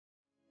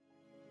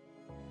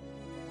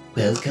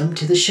Welcome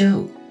to the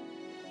show.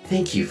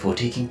 Thank you for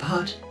taking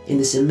part in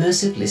this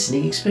immersive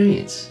listening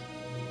experience.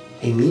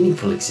 A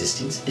meaningful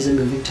existence is a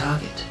moving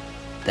target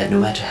that,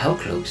 no matter how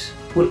close,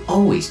 will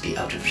always be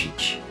out of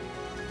reach.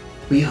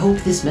 We hope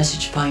this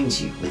message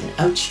finds you with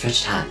an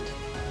outstretched hand.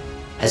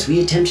 As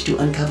we attempt to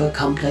uncover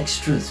complex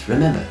truths,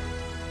 remember,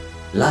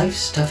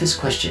 life's toughest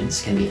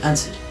questions can be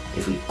answered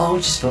if we all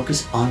just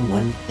focus on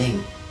one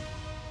thing: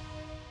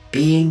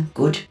 being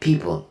good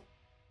people.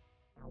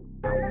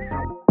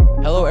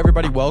 Hello,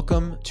 everybody.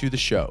 Welcome to the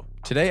show.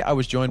 Today, I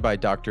was joined by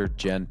Dr.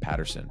 Jen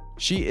Patterson.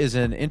 She is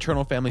an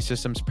internal family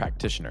systems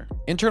practitioner.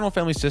 Internal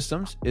family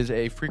systems is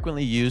a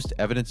frequently used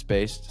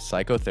evidence-based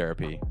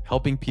psychotherapy,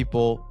 helping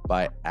people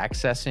by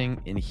accessing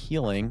and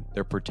healing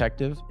their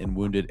protective and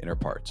wounded inner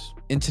parts.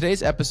 In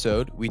today's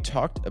episode, we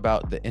talked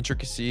about the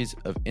intricacies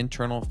of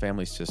internal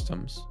family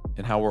systems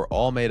and how we're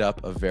all made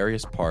up of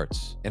various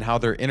parts and how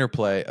their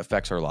interplay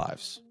affects our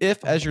lives.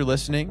 If, as you're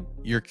listening,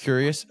 you're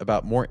curious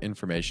about more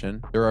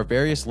information, there are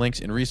various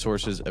links and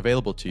resources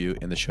available to you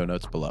in the show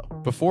notes below.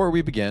 Before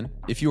we begin,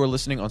 if you are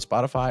listening on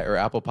Spotify or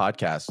Apple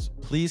Podcasts,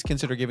 please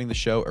consider giving the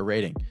show a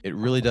rating. It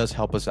really does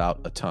help us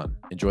out a ton.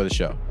 Enjoy the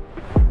show.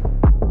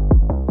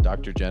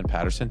 Dr. Jen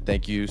Patterson,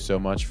 thank you so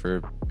much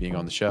for being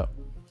on the show.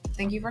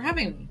 Thank you for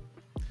having me.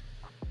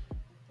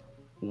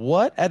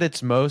 What at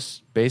its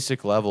most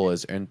basic level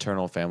is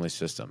internal family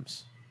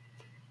systems?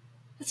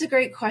 That's a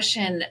great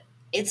question.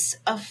 It's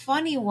a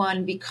funny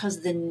one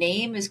because the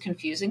name is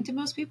confusing to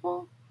most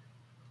people.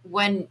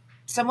 When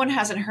someone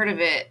hasn't heard of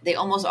it, they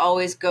almost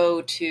always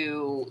go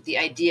to the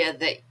idea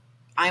that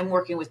I'm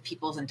working with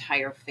people's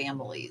entire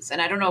families.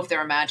 And I don't know if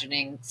they're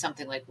imagining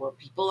something like where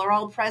people are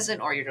all present,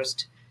 or you're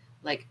just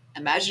like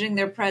imagining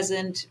they're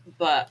present,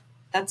 but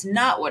that's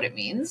not what it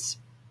means.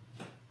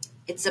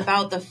 It's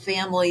about the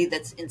family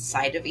that's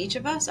inside of each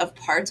of us, of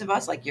parts of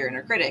us, like your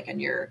inner critic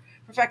and your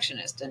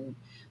perfectionist and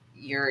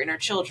your inner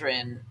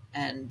children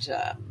and,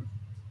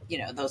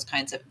 those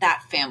kinds of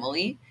that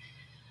family.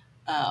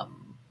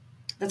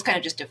 That's kind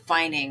of just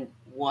defining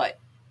what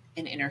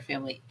an inner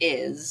family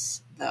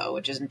is, though,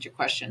 which isn't your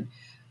question.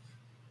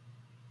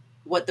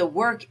 What the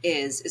work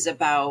is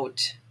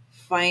about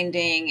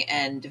finding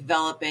and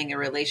developing a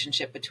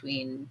relationship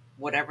between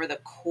whatever the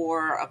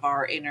core of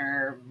our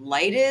inner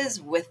light is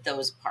with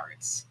those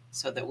parts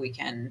so that we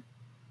can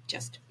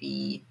just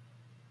be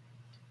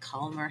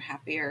calmer,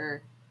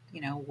 happier,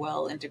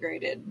 well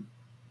integrated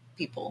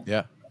people.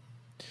 Yeah.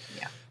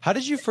 Yeah. How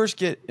did you first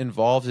get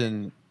involved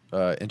in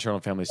internal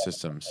family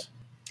systems?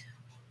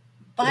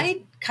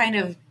 By kind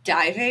of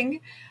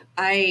diving.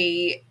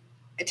 I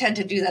tend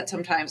to do that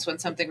sometimes when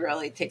something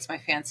really takes my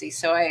fancy.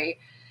 So I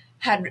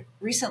had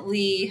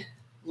recently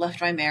left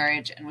my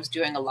marriage and was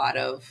doing a lot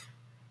of,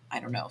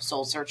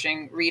 soul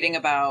searching, reading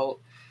about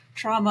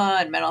trauma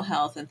and mental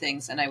health and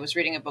things. And I was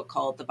reading a book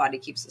called The Body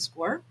Keeps the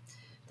Score.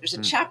 There's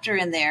a chapter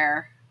in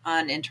there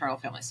on internal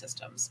family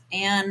systems.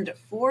 And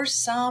for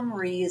some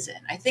reason,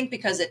 I think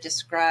because it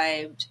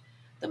described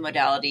the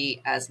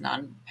modality as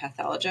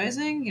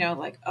non-pathologizing,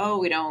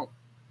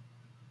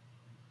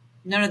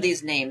 none of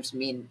these names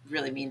mean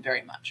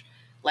very much,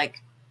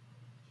 like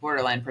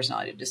borderline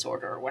personality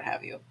disorder or what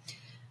have you.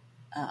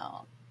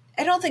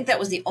 I don't think that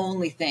was the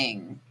only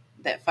thing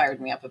that fired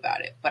me up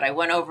about it, but I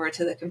went over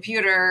to the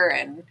computer,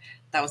 and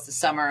that was the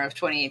summer of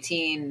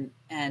 2018,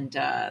 and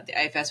the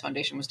IFS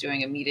Foundation was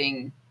doing a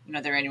meeting,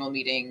 their annual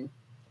meeting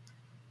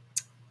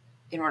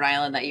in Rhode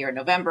Island that year in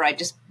November. I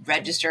just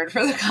registered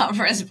for the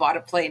conference, bought a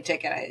plane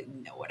ticket. I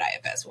didn't know what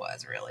IFS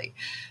was really,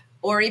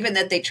 or even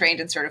that they trained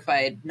and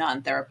certified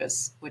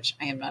non-therapists, which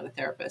I am not a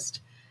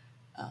therapist.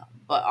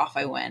 But off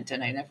I went,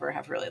 and I never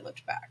have really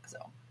looked back. So,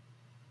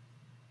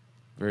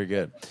 very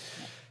good.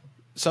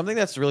 Something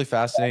that's really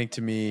fascinating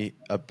to me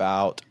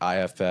about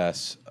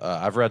IFS,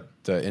 I've read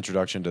the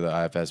introduction to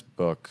the IFS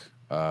book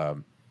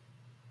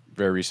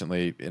very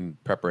recently in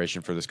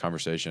preparation for this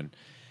conversation.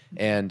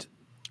 And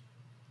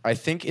I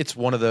think it's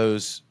one of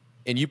those,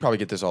 and you probably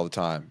get this all the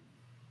time,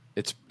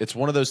 it's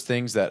one of those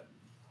things that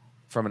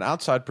from an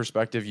outside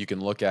perspective you can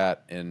look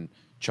at and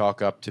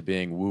chalk up to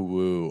being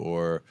woo-woo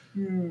or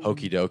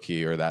hokey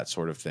dokey or that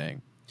sort of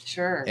thing.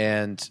 Sure.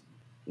 And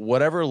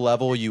whatever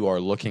level you are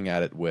looking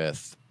at it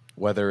with,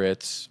 whether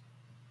it's,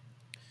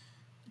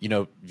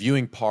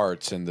 viewing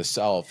parts and the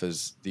self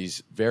as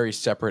these very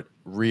separate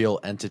real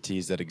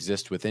entities that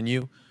exist within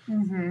you,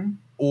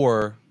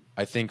 or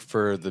I think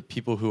for the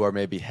people who are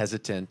maybe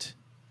hesitant,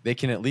 they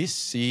can at least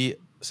see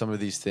some of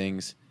these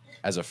things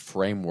as a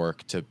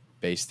framework to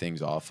base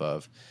things off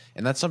of.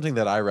 And that's something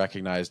that I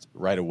recognized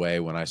right away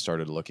when I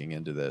started looking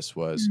into this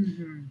was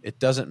it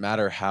doesn't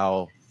matter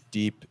how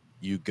deep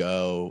you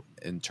go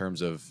in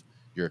terms of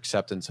your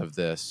acceptance of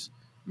this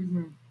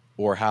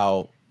or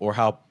how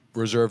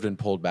reserved and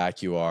pulled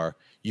back you are.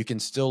 You can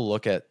still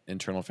look at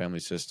internal family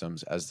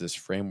systems as this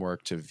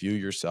framework to view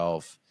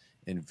yourself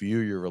and view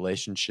your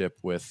relationship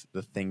with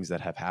the things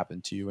that have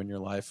happened to you in your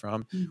life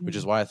from, which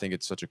is why I think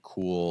it's such a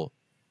cool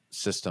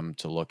system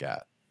to look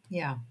at.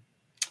 Yeah.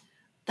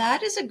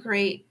 That is a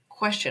great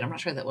question. I'm not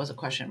sure that was a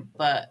question,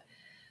 but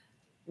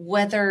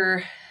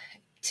whether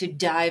to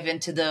dive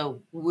into the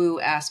woo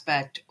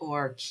aspect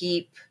or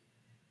keep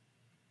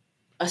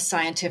a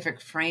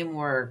scientific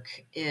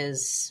framework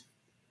is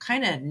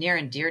kind of near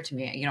and dear to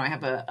me. I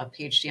have a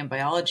PhD in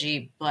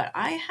biology, but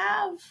I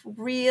have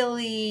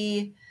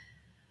really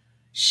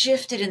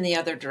shifted in the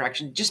other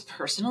direction. Just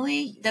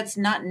personally, that's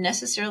not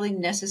necessarily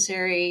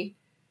necessary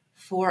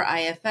for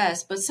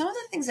IFS, but some of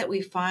the things that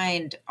we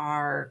find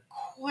are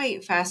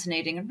quite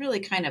fascinating and really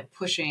kind of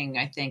pushing,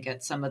 I think,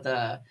 at some of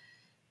the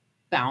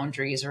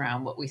boundaries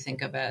around what we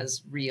think of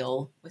as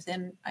real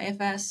within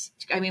IFS.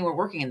 I mean, we're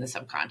working in the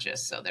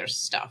subconscious, so there's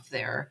stuff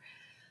there.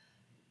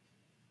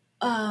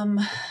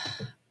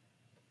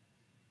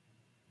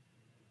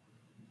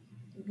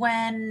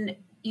 When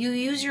you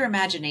use your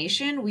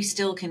imagination, we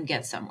still can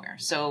get somewhere.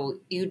 So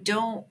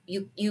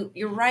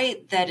you're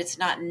right that it's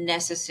not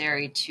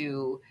necessary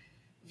to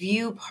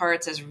view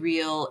parts as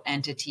real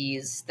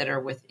entities that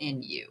are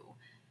within you.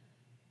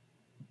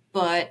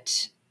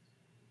 But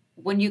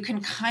when you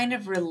can kind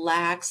of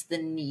relax the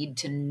need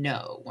to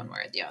know one way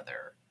or the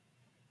other,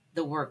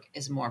 the work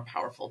is more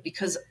powerful.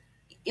 Because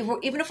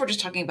even if we're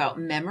just talking about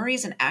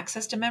memories and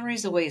access to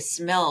memories, the way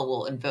smell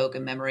will invoke a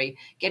memory,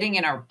 getting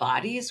in our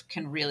bodies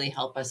can really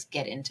help us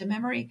get into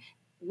memory.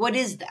 What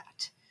is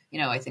that?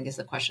 I think is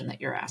the question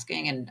that you're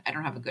asking, and I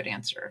don't have a good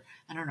answer.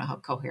 I don't know how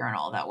coherent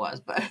all that was,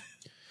 but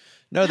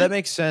No, that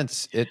makes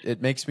sense.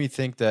 It makes me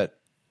think that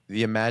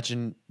the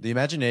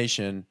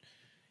imagination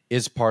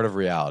is part of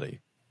reality,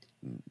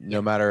 no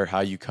yeah. matter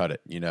how you cut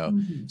it.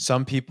 Mhm.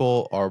 Some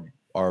people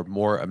are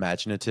more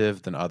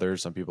imaginative than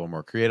others. Some people are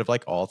more creative,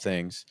 like all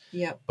things.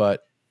 Yep.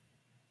 But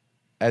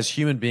as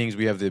human beings,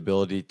 we have the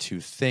ability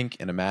to think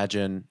and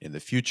imagine in the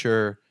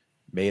future,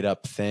 made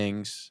up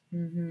things.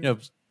 Mm-hmm.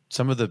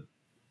 Some of the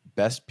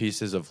best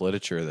pieces of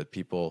literature that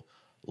people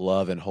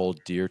love and hold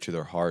dear to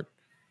their heart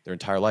their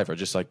entire life are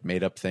just like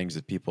made up things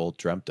that people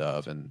dreamt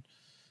of and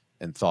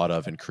thought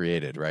of and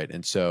created, right?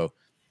 And so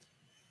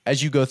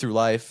as you go through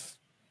life,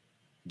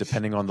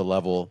 depending on the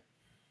level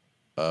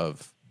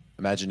of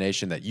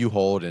imagination that you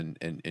hold and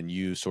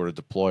you sort of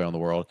deploy on the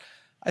world,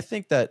 I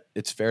think that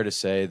it's fair to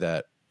say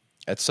that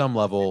at some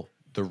level,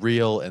 the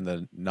real and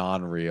the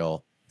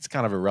non-real, it's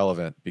kind of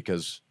irrelevant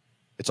because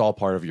it's all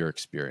part of your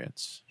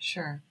experience.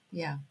 Sure.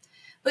 Yeah.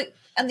 But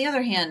on the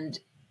other hand,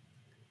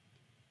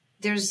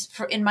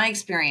 in my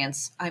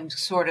experience, I'm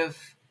sort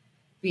of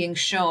being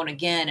shown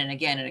again and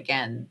again and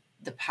again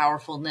the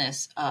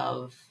powerfulness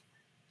of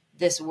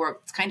this work.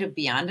 It's kind of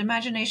beyond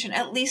imagination.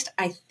 At least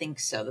I think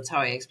so. That's how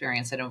I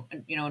experience it.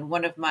 In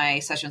one of my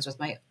sessions with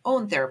my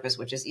own therapist,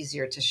 which is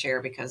easier to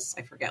share because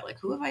I forget, like,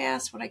 who have I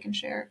asked what I can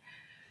share?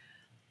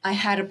 I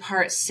had a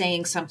part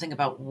saying something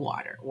about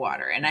water.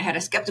 And I had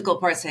a skeptical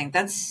part saying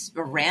that's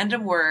a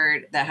random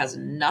word that has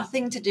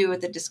nothing to do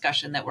with the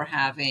discussion that we're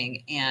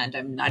having. And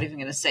I'm not even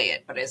going to say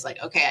it, but it's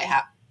like, okay,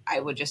 I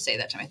would just say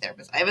that to my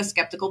therapist. I have a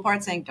skeptical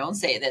part saying, don't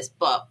say this,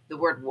 but the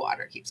word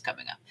water keeps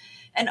coming up.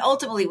 And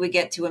ultimately we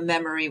get to a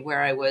memory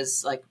where I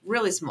was like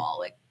really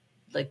small,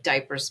 like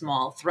diaper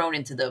small, thrown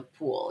into the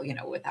pool,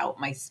 without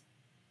my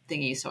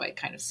thingy, so I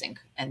kind of sink.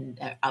 And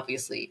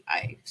obviously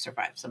I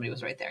survived. Somebody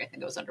was right there. I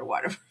think I was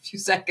underwater for a few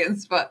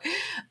seconds, but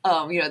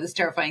this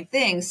terrifying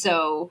thing.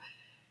 So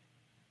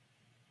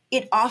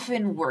it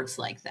often works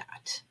like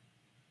that.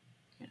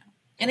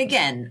 And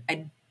again,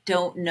 I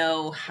don't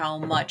know how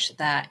much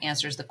that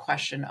answers the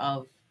question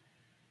of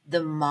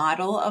the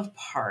model of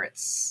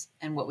parts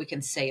and what we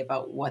can say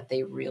about what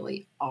they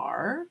really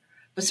are.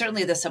 But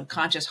certainly the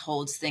subconscious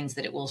holds things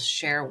that it will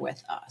share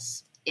with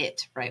us.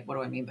 Right? What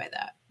do I mean by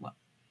that? Well,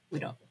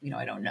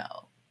 I don't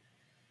know.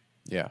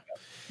 Yeah.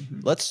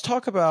 Mm-hmm. Let's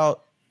talk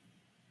about,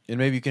 and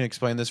maybe you can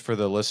explain this for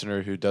the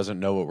listener who doesn't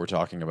know what we're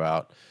talking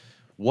about.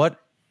 What,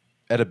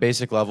 at a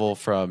basic level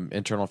from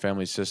internal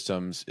family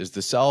systems, is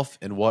the self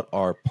and what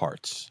are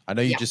parts? I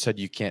know you Yeah. just said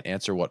you can't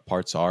answer what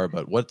parts are,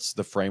 but what's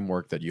the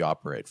framework that you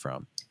operate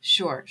from?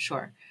 Sure.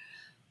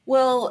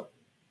 Well,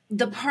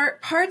 the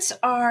parts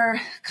are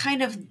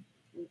kind of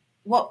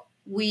what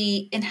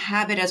we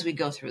inhabit as we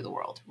go through the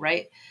world,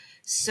 right?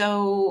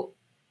 So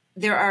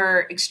there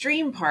are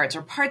extreme parts,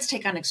 or parts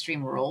take on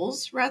extreme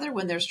roles rather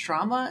when there's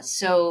trauma.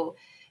 So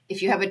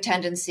if you have a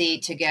tendency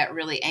to get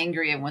really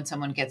angry and when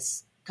someone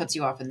cuts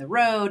you off in the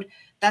road,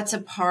 that's a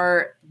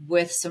part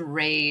with some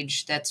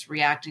rage that's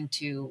reacting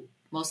to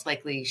most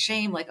likely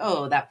shame, like,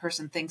 oh, that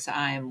person thinks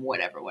I'm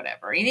whatever.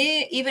 And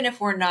even if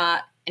we're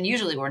not, and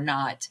usually we're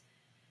not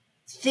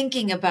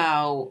thinking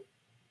about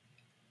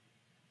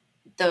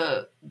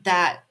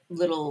that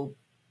little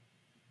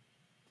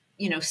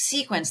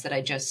sequence that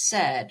I just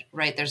said,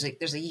 right? There's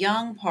a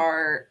young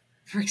part,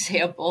 for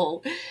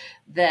example,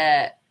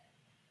 that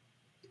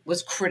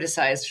was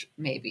criticized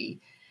maybe.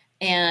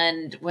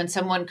 And when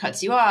someone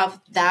cuts you off,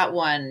 that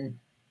one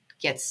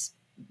gets,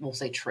 we'll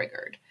say,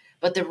 triggered.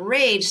 But the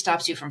rage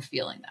stops you from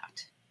feeling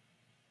that.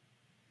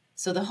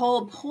 So the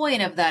whole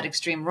point of that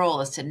extreme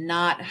role is to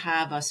not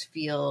have us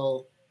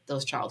feel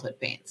those childhood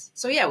pains.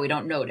 So yeah, we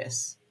don't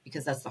notice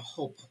because that's the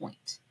whole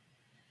point.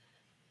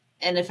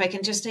 And if I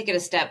can just take it a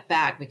step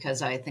back,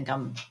 because I think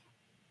I'm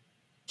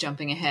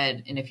jumping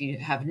ahead, and if you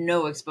have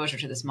no exposure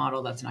to this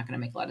model, that's not going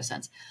to make a lot of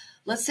sense.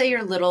 Let's say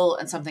you're little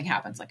and something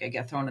happens, like I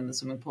get thrown in the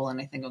swimming pool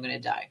and I think I'm going to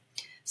die.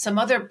 Some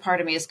other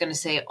part of me is going to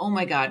say, oh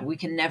my God, we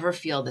can never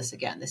feel this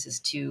again. This is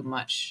too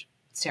much.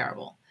 It's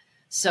terrible.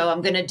 So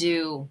I'm going to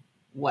do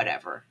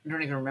whatever. I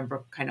don't even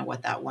remember kind of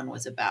what that one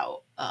was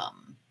about.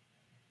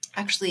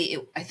 Actually,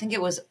 I think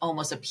it was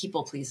almost a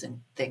people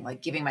pleasing thing,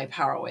 like giving my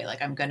power away.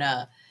 Like I'm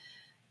gonna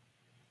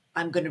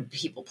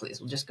people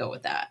please. We'll just go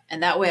with that,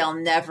 and that way I'll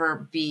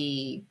never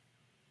be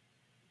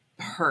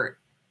hurt,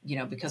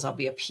 because I'll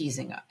be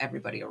appeasing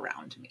everybody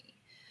around me.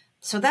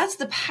 So that's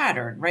the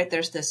pattern, right?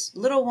 There's this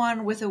little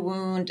one with a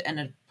wound and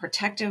a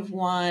protective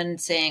one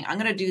saying, I'm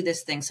going to do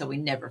this thing so we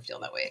never feel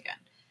that way again.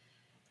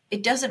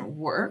 It doesn't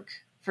work,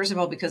 first of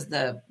all, because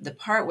the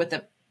part with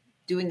the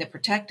doing the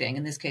protecting,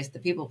 in this case, the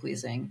people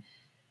pleasing,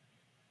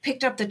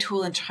 picked up the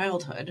tool in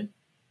childhood,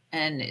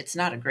 and it's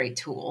not a great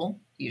tool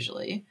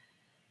usually.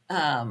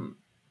 And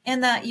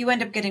that you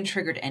end up getting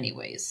triggered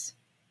anyways.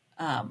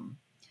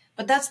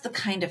 But that's the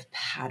kind of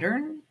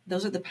pattern.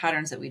 Those are the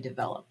patterns that we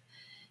develop.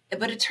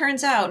 But it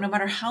turns out no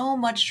matter how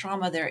much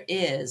trauma there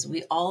is,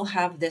 we all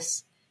have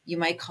this, you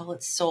might call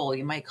it soul,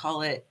 you might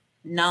call it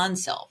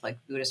non-self, like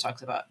Buddhist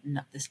talks about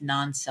this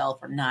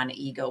non-self or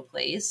non-ego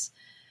place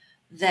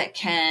that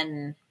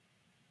can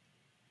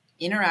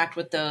interact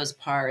with those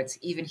parts,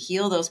 even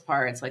heal those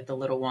parts, like the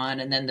little one.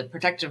 And then the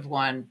protective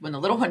one, when the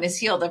little one is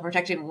healed, the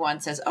protecting one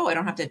says, oh, I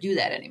don't have to do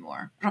that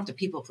anymore. I don't have to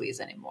people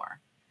please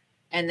anymore.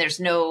 And there's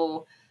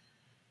no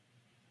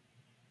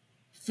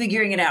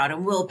figuring it out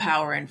and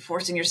willpower and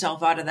forcing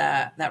yourself out of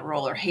that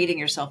role or hating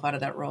yourself out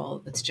of that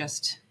role. It's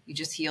just, you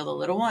just heal the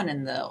little one,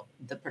 and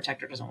the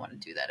protector doesn't want to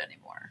do that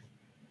anymore.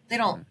 They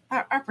don't,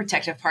 our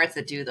protective parts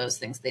that do those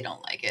things, they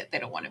don't like it. They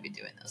don't want to be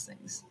doing those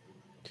things.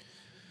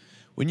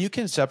 When you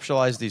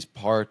conceptualize these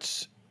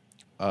parts,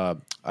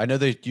 I know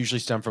they usually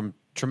stem from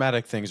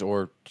traumatic things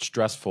or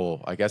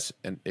stressful, I guess,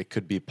 and it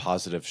could be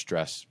positive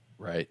stress,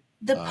 right?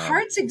 The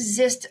parts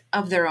exist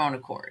of their own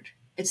accord.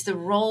 It's the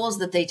roles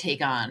that they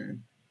take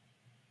on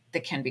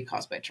that can be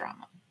caused by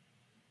trauma.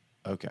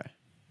 Okay.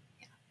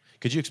 Yeah.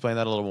 Could you explain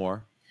that a little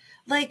more?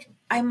 Like,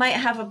 I might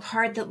have a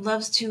part that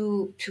loves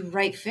to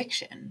write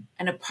fiction,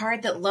 and a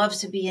part that loves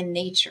to be in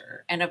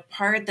nature, and a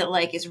part that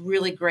like is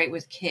really great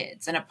with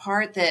kids, and a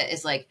part that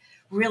is like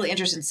really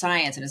interested in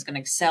science and is going to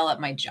excel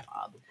at my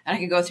job. And I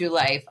can go through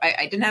life.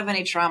 I didn't have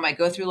any trauma. I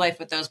go through life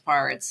with those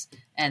parts,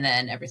 and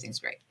then everything's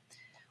great.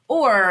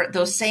 Or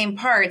those same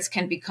parts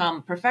can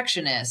become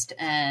perfectionist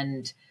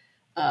and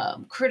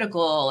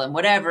critical and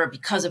whatever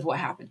because of what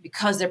happened,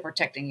 because they're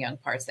protecting young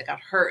parts that got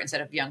hurt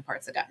instead of young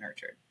parts that got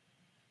nurtured.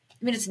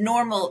 I mean, it's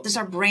normal.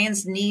 Our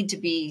brains need to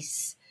be,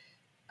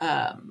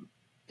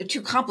 they're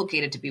too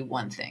complicated to be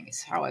one thing,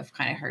 is how I've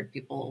kind of heard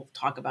people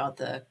talk about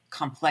the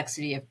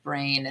complexity of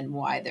brain and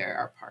why there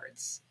are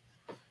parts.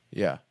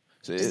 Yeah.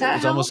 So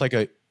it's almost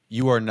like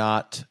you are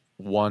not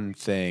one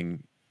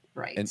thing.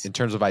 Right. In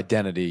terms of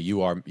identity,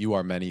 you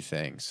are many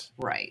things.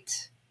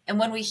 Right. And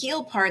when we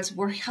heal parts,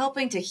 we're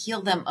helping to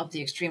heal them of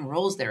the extreme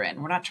roles they're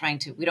in. We're not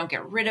we don't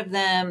get rid of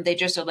them. They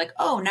just are like,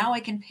 oh, now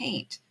I can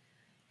paint.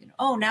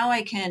 Oh, now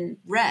I can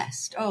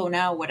rest. Oh,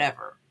 now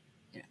whatever.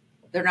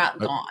 They're not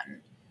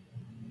gone.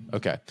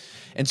 Okay.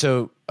 And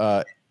so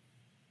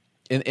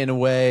in a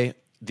way,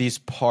 these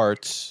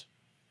parts,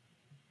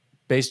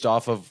 based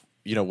off of,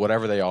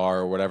 whatever they are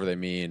or whatever they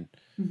mean,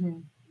 mm-hmm.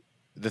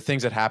 the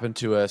things that happen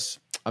to us,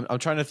 I'm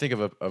trying to think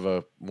of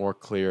a more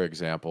clear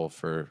example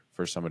for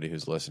somebody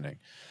who's listening.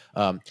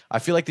 I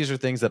feel like these are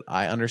things that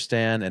I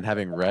understand, and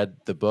having read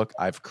the book,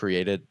 I've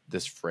created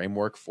this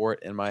framework for it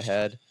in my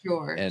head.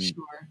 Sure.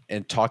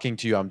 And talking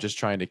to you, I'm just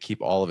trying to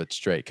keep all of it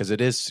straight, because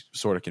it is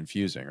sort of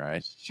confusing,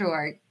 right?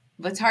 Sure.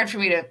 But it's hard for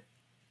me to,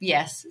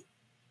 yes.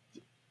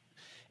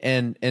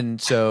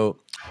 And so,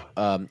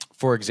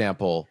 for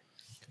example,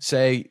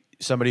 say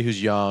somebody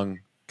who's young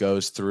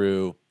goes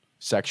through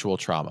sexual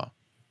trauma,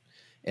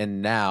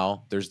 and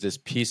now there's this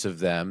piece of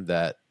them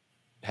that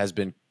has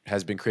been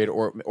created,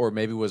 or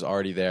maybe was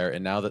already there,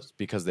 and now that's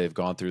because they've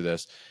gone through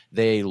this,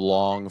 they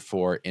long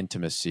for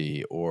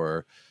intimacy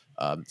or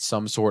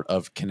some sort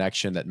of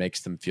connection that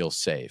makes them feel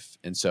safe.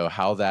 And so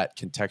how that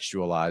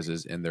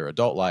contextualizes in their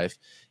adult life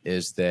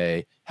is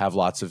they have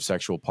lots of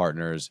sexual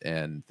partners,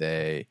 and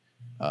they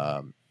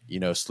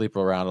sleep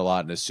around a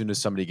lot, and as soon as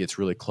somebody gets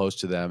really close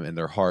to them in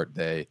their heart,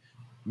 they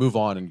move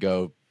on and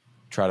go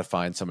try to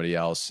find somebody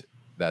else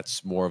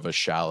that's more of a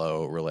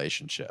shallow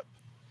relationship.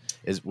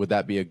 Would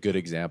that be a good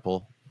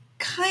example?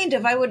 Kind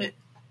of. I would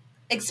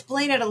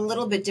explain it a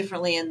little bit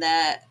differently in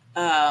that,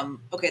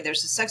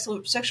 there's a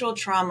sexual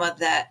trauma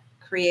that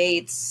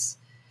creates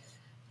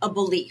a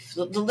belief.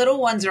 The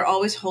little ones are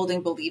always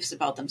holding beliefs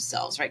about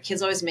themselves, right?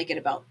 Kids always make it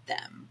about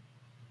them.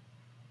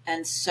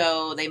 And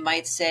so they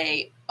might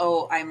say,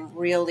 oh,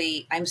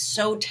 I'm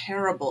so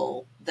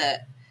terrible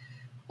that,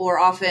 or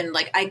often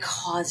like, I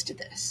caused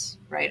this,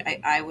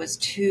 right? I was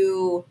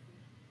too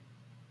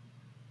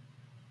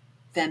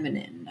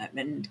feminine. I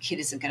mean, kid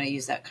isn't going to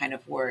use that kind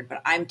of word,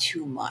 but I'm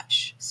too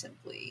much,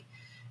 simply.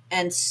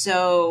 And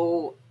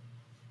so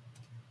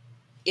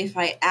if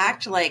I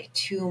act like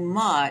too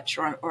much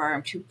or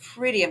I'm too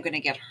pretty, I'm going to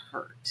get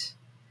hurt.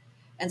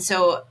 And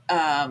so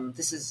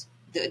this is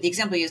the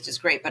example used is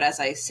great, but as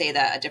I say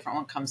that, a different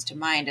one comes to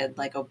mind. And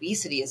like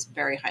obesity is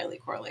very highly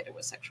correlated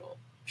with sexual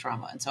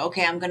trauma. And so,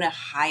 okay, I'm going to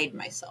hide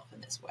myself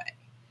in this way.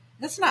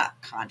 That's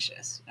not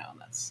conscious,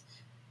 that's,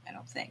 I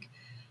don't think.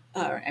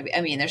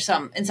 I mean, there's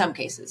some in some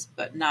cases,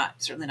 but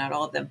certainly not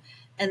all of them.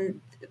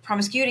 And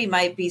promiscuity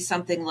might be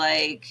something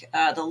like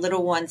the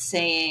little one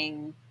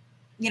saying,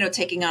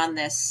 taking on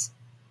this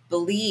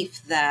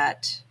belief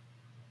that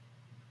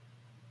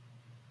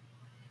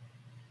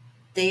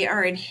they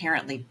are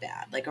inherently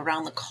bad, like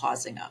around the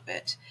causing of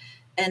it.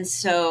 And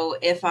so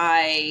if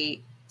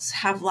I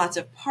have lots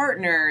of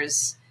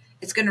partners,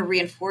 it's going to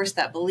reinforce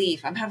that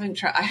belief. I'm having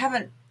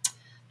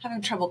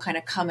trouble kind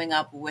of coming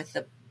up with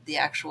the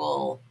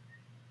actual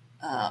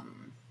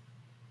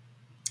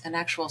an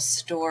actual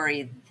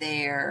story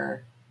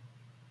there.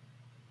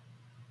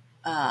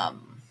 Let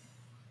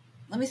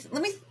me.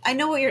 I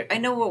know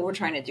what we're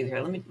trying to do here.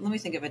 Let me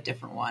think of a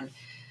different one.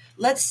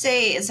 Let's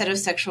say instead of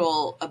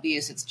sexual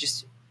abuse, it's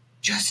just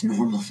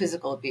normal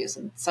physical abuse,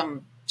 and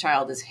some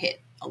child is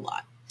hit a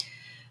lot.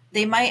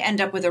 They might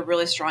end up with a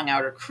really strong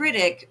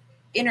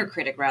inner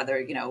critic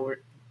rather.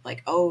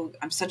 Like, oh,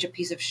 I'm such a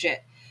piece of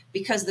shit,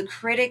 because the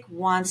critic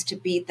wants to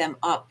beat them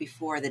up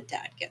before the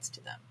dad gets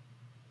to them.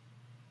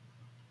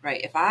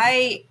 Right? If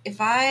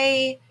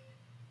I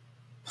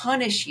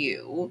punish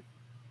you,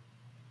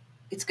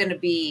 it's going to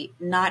be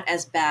not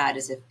as bad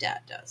as if dad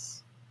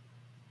does.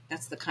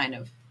 That's the kind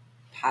of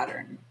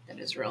pattern that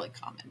is really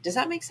common. Does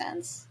that make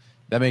sense?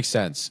 That makes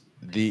sense.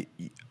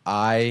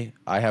 I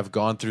have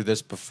gone through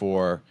this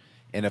before,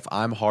 and if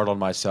I'm hard on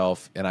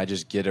myself and I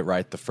just get it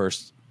right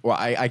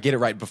I get it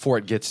right before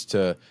it gets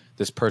to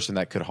this person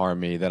that could harm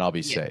me, then I'll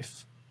be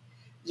safe.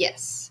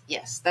 Yes.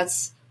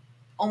 That's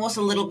almost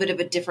a little bit of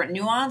a different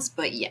nuance,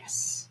 but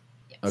yes.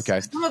 Okay.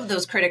 Some of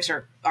those critics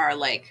are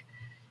like,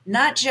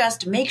 not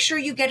just make sure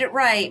you get it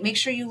right, make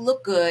sure you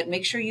look good,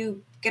 make sure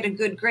you get a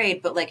good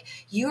grade, but like,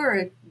 you're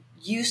a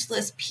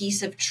useless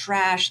piece of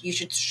trash. You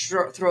should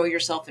throw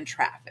yourself in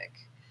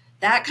traffic.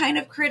 That kind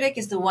of critic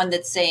is the one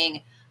that's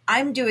saying,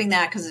 I'm doing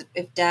that because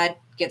if dad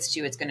gets to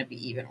you, it's going to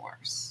be even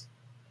worse.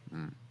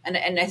 Mm.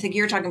 And I think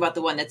you're talking about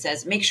the one that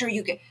says, make sure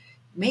you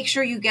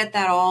get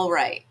that all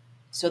right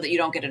so that you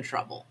don't get in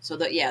trouble. So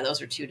that,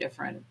 those are two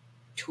different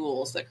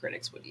tools that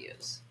critics would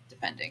use,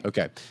 depending.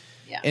 Okay.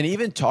 Yeah. And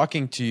even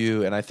talking to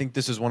you, and I think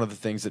this is one of the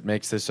things that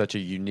makes this such a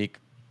unique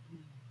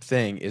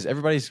thing, is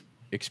everybody's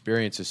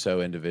experience is so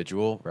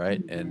individual,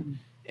 right? Mm-hmm.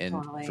 And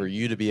totally. For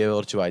you to be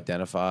able to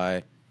identify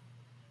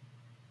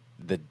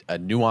a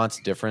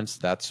nuanced difference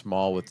that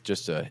small with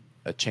just a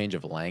change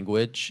of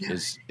language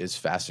is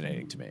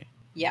fascinating to me.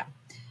 Yeah.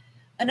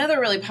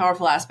 Another really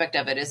powerful aspect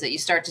of it is that you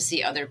start to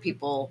see other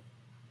people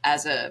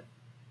as a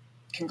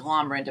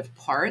conglomerate of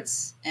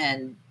parts,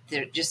 and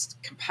just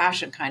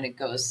compassion kind of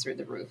goes through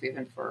the roof,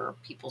 even for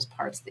people's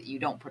parts that you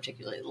don't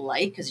particularly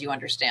like, because you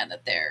understand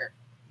that they're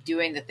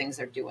doing the things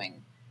they're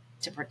doing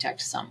to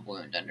protect some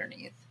wound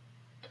underneath.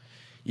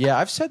 Yeah,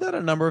 I've said that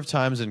a number of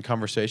times in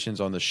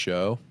conversations on the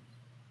show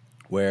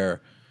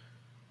where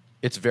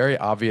it's very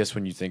obvious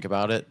when you think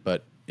about it,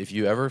 but if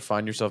you ever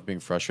find yourself being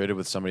frustrated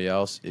with somebody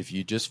else, if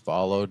you just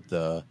followed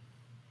the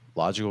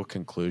logical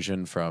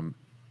conclusion from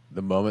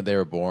the moment they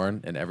were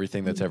born and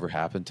everything that's ever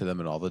happened to them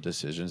and all the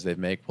decisions they've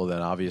made, well,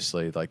 then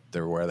obviously like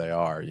they're where they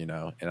are,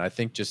 And I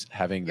think just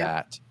having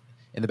that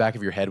in the back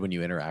of your head when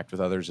you interact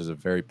with others is a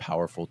very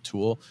powerful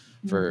tool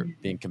for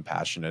being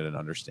compassionate and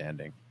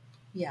understanding.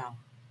 Yeah.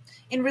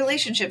 In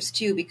relationships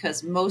too,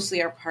 because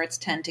mostly our parts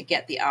tend to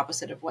get the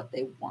opposite of what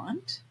they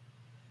want,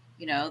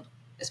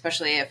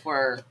 especially if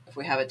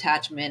we have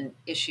attachment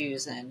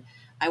issues and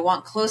I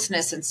want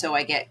closeness. And so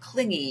I get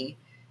clingy,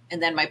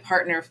 and then my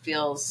partner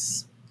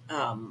feels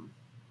a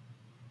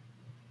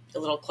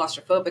little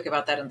claustrophobic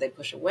about that and they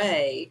push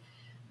away.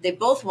 They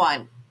both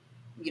want,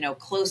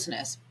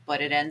 closeness,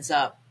 but it ends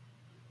up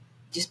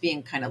just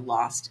being kind of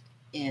lost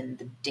in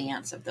the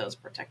dance of those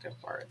protective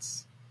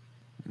parts.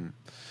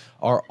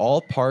 Are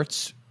all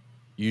parts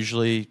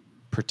usually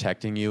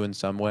protecting you in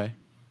some way?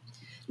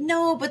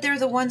 No, but they're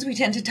the ones we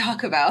tend to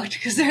talk about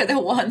because they're the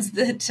ones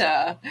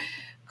that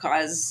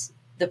cause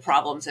the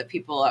problems that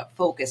people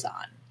focus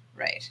on.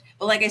 Right.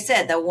 But like I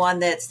said, the one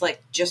that's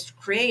like just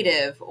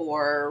creative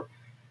or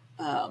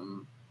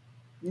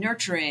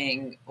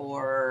nurturing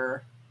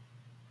or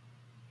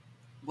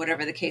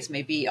whatever the case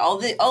may be, all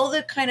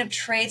the kind of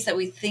traits that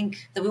we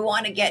think that we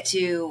want to get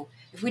to,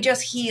 if we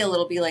just heal,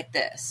 it'll be like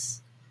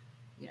this,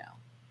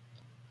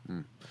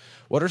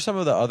 What are some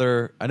of the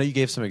other, I know you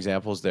gave some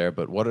examples there,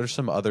 but what are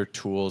some other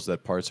tools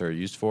that parts are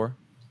used for?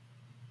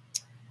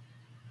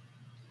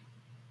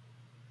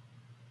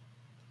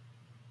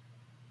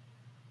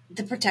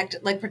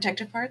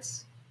 Protective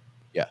parts?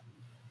 Yeah.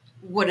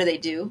 What do they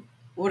do?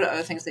 What are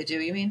other things they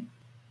do, you mean?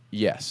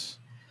 Yes.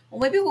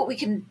 Well, maybe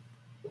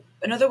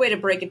another way to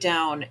break it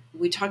down,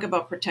 we talk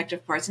about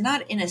protective parts,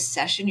 not in a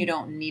session, you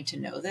don't need to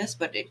know this,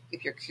 but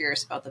if you're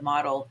curious about the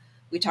model,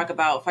 we talk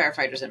about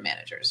firefighters and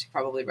managers. You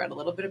probably read a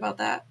little bit about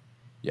that.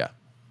 Yeah.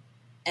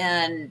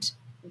 And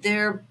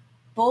they're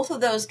both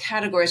of those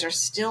categories are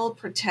still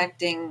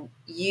protecting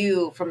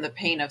you from the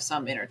pain of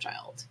some inner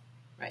child,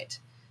 right?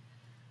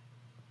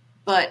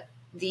 But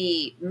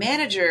the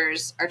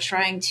managers are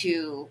trying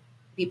to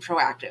be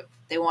proactive.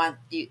 They want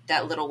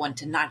that little one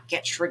to not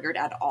get triggered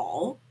at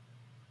all.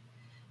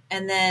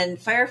 And then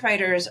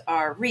firefighters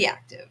are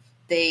reactive.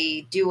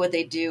 They do what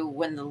they do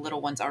when the little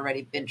one's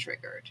already been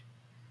triggered.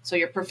 So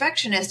your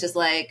perfectionist is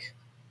like,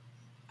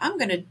 I'm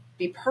going to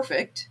be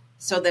perfect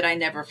so that I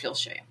never feel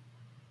shame.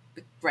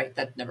 Right,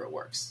 that never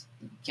works.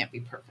 You can't be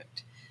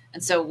perfect.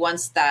 And so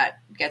once that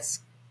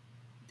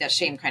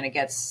shame kind of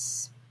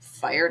gets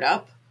fired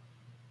up,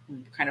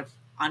 kind of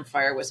on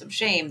fire with some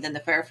shame, then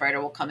the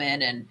firefighter will come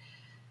in and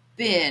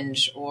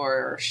binge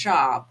or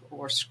shop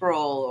or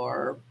scroll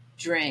or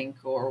drink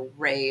or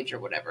rage or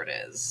whatever it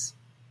is.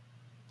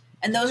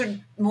 And those are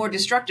more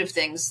destructive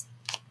things.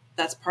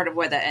 That's part of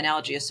why that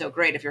analogy is so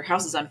great. If your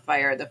house is on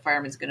fire, the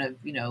fireman's going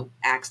to,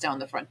 axe down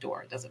the front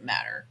door. It doesn't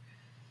matter.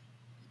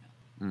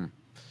 Mm.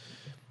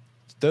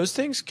 Those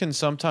things can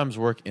sometimes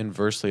work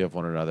inversely of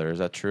one another. Is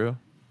that true?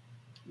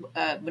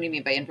 What do you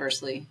mean by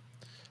inversely?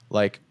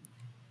 Like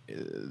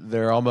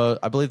they're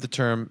almost, I believe the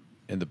term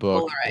in the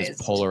book is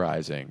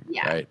polarizing,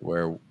 yeah. Right?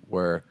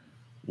 Where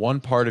one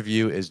part of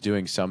you is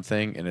doing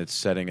something and it's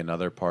setting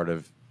another part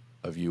of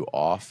you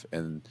off,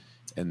 and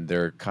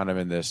they're kind of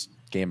in this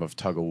game of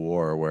tug of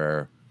war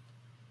where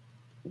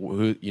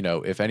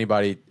if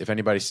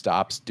anybody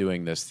stops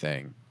doing this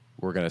thing,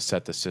 we're going to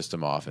set the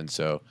system off. And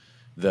so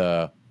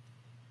the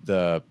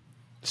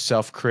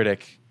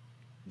self-critic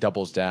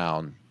doubles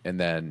down, and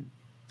then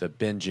the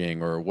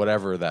binging or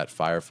whatever that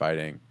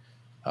firefighting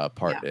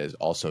part is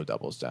also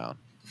doubles down.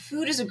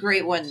 Food is a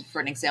great one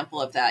for an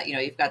example of that.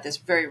 You've got this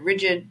very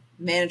rigid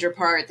manager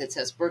part that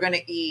says we're going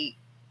to eat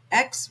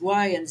X,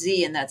 Y, and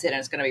Z, and that's it, and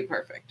it's going to be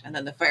perfect. And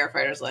then the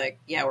firefighter's like,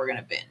 yeah, we're going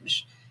to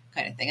binge,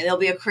 kind of thing. And there'll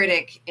be a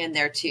critic in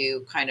there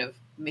too, kind of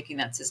making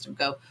that system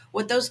go.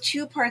 What those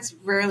two parts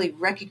rarely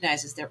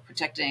recognize is they're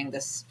protecting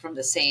this from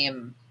the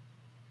same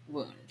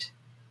wound.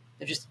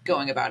 They're just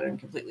going about it in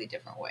completely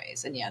different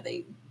ways. And yeah,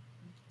 they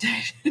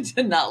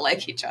do not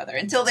like each other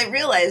until they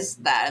realize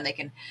that, and they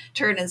can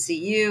turn and see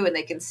you, and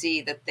they can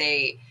see that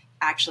they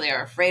actually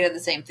are afraid of the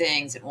same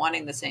things and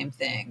wanting the same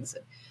things.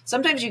 And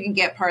sometimes you can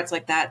get parts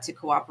like that to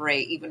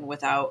cooperate even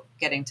without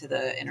getting to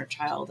the inner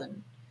child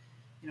and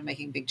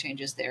making big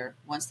changes there.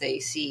 Once they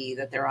see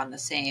that they're on the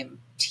same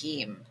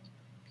team,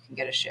 you can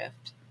get a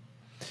shift.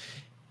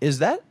 Is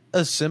that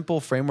a simple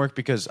framework?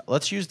 Because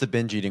let's use the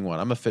binge eating one.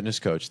 I'm a fitness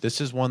coach. This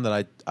is one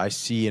that I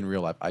see in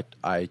real life.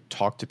 I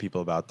talk to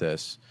people about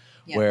this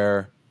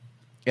where,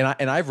 and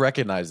I've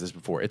recognized this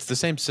before. It's the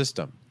same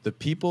system. The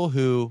people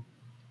who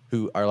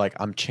are like,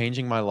 I'm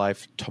changing my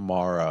life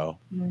tomorrow.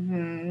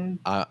 Mm-hmm.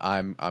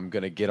 I'm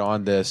going to get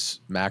on this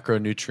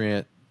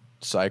macronutrient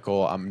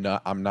cycle. I'm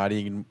not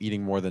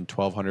eating more than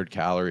 1,200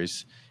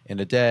 calories in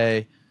a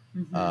day.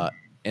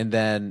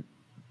 Mm-hmm.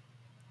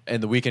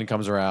 And the weekend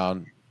comes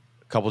around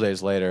a couple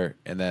days later,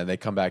 and then they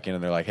come back in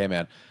and they're like, hey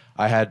man,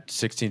 I had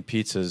 16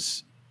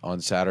 pizzas on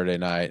Saturday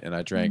night and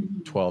I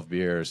drank 12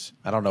 beers.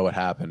 I don't know what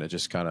happened. It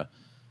just kind of,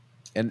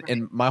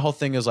 and my whole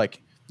thing is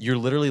like, you're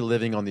literally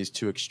living on these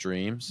two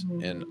extremes.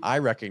 Mm-hmm. And I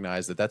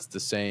recognize that that's the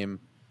same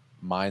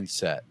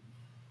mindset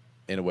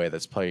in a way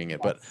that's plaguing it.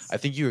 Yes. But I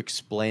think you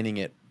explaining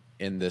it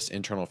in this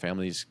internal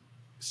families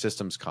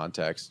systems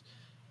context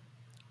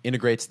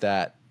integrates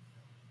that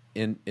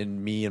in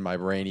me and my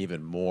brain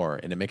even more,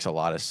 and it makes a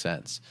lot of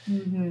sense.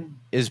 Mm-hmm.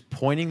 Is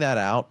pointing that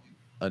out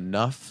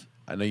enough?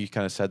 I know you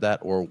kind of said that,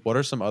 or what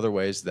are some other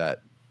ways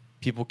that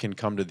people can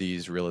come to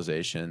these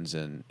realizations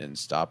and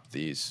stop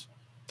these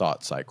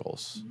thought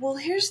cycles? Well,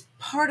 here's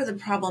part of the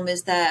problem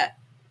is that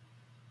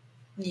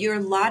your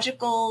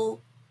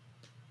logical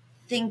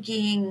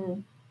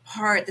thinking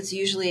part that's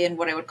usually in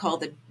what I would call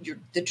the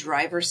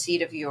driver's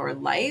seat of your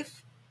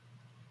life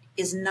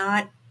is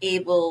not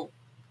able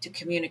to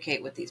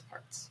communicate with these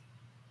parts.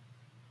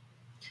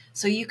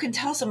 So you can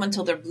tell someone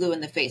until they're blue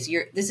in the face.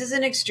 This is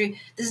an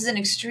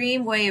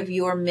extreme way of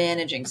your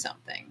managing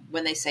something.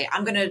 When they say,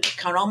 I'm going to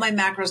count all my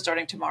macros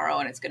starting tomorrow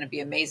and it's going to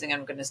be amazing.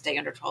 I'm going to stay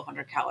under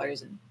 1,200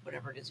 calories and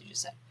whatever it is you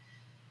just said.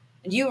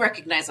 And you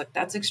recognize like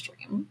that's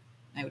extreme.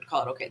 I would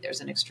call it, okay, there's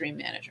an extreme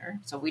manager.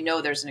 So we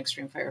know there's an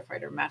extreme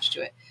firefighter matched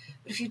to it.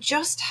 But if you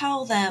just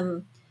tell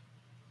them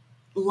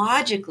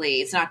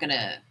logically, it's not going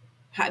to,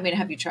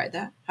 have you tried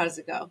that? How does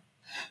it go?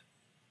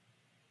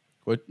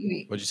 What'd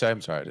you say? I'm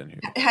sorry, I didn't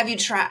hear. Have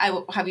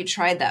you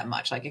tried that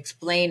much? Like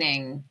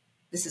explaining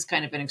this is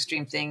kind of an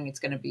extreme thing. It's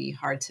going to be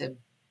hard to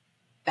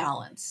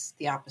balance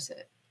the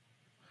opposite.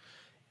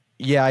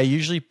 Yeah, I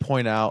usually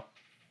point out.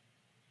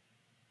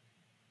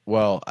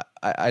 Well,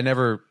 I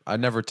never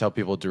tell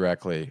people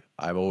directly.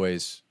 I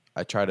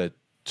try to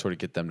sort of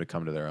get them to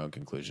come to their own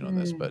conclusion on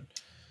this. But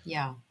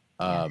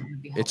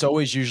it's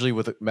always usually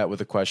met with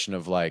a question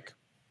of like,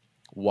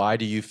 why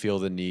do you feel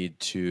the need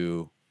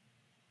to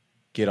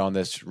get on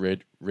this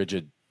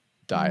rigid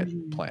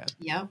diet plan?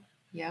 Yep.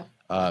 Yeah.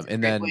 That's a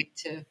And great then way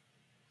to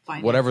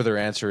find whatever answers. their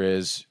answer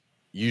is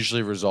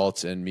usually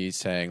results in me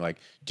saying, like,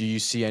 do you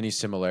see any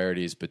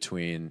similarities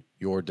between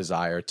your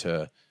desire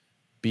to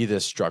be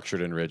this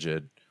structured and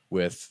rigid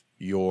with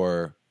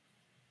your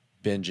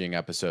binging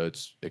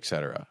episodes,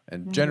 etc.?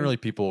 And Mhm. generally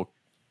people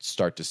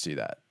start to see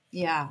that.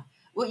 Yeah.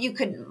 What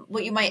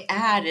you might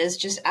add is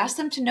just ask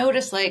them to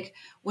notice, like,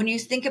 when you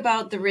think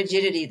about the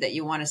rigidity that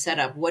you want to set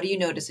up, what do you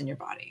notice in your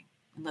body?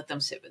 And let them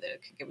sit with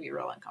it. It can be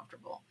real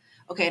uncomfortable.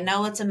 Okay,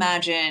 now let's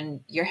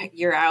imagine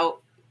you're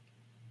out,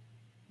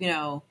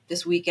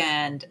 this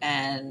weekend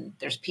and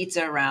there's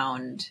pizza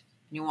around and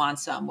you want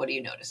some. What do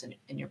you notice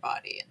in your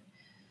body? And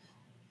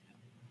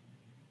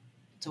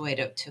it's a way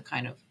to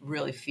kind of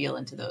really feel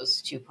into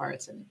those two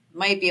parts and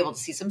might be able to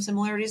see some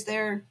similarities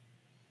there.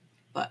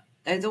 But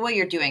the way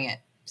you're doing it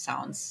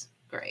sounds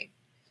great.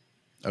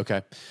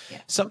 Okay.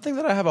 Yeah. Something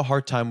that I have a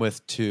hard time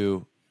with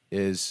too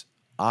is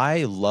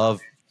I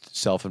love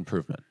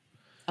self-improvement.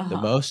 Uh The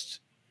huh. most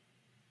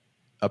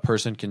a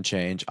person can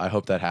change, I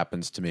hope that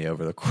happens to me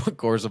over the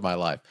course of my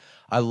life.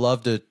 I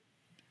love to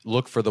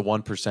look for the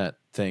 1%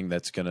 thing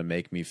that's going to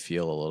make me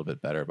feel a little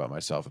bit better about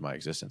myself and my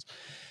existence.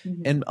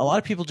 Mm-hmm. And a lot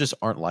of people just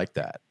aren't like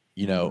that.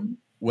 Mm-hmm.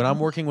 When I'm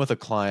working with a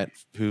client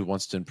who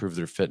wants to improve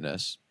their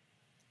fitness,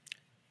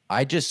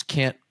 I just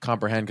can't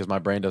comprehend, because my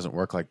brain doesn't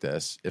work like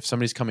this. If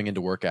somebody's coming in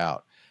to work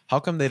out, how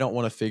come they don't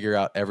want to figure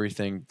out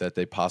everything that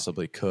they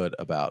possibly could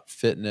about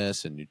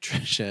fitness and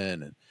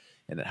nutrition and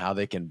how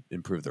they can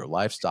improve their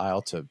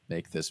lifestyle to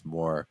make this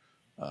more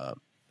uh,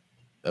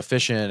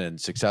 efficient and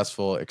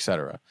successful, et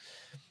cetera.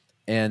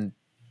 And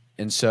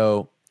and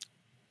so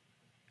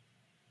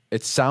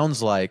it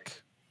sounds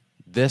like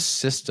this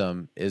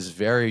system is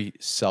very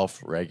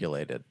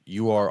self-regulated.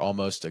 You are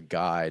almost a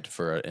guide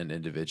for an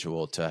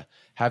individual to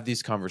have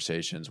these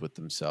conversations with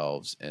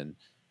themselves and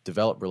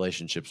develop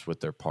relationships with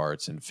their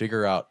parts and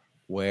figure out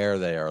where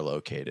they are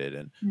located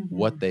and Mm-hmm.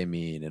 what they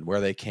mean and where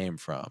they came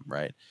from,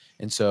 right?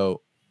 And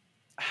so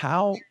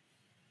how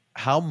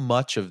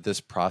much of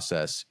this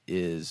process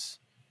is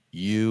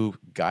you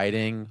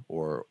guiding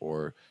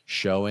or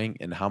showing,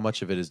 and how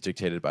much of it is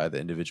dictated by the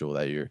individual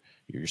that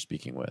you're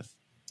speaking with?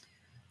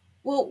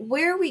 Well,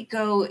 where we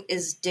go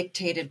is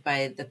dictated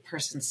by the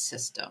person's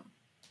system.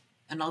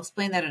 And I'll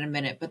explain that in a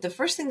minute. But the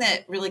first thing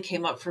that really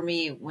came up for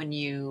me when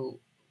you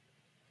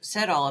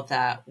said all of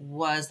that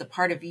was the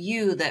part of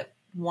you that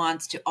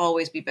wants to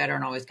always be better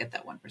and always get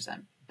that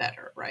 1%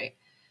 better, right?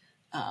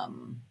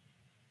 Um,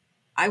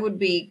 I would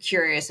be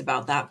curious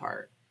about that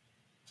part,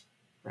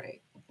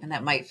 right? And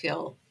that might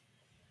feel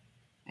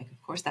like,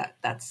 of course,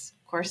 that's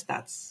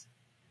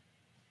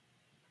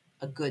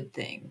a good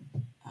thing.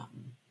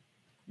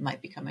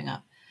 Might be coming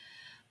up.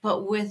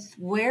 But with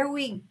where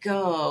we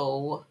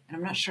go, and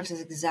I'm not sure if this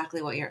is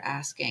exactly what you're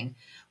asking,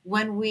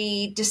 when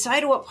we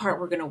decide what part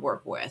we're going to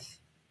work with,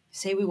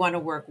 say we want to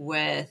work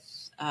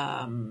with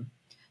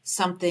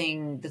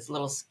something that's a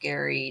little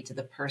scary to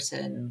the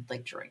person,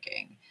 like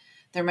drinking,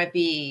 there might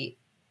be,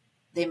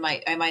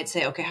 I might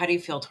say, okay, how do you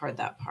feel toward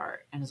that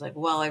part? And it's like,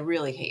 well, I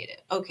really hate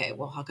it. Okay,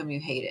 well, how come you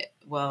hate it?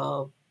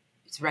 Well,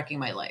 it's wrecking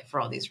my life for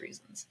all these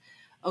reasons.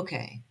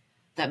 Okay,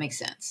 that makes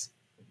sense.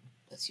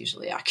 That's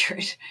usually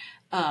accurate.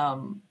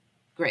 Um,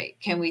 Great.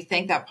 Can we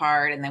thank that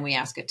part and then we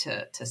ask it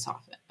to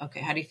soften? Okay,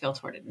 how do you feel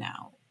toward it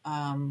now?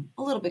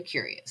 A little bit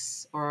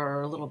curious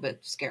or a little bit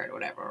scared or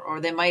whatever. Or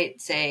they might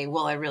say,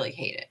 well, I really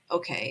hate it.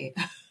 Okay.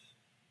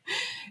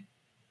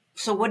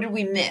 So what did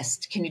we miss?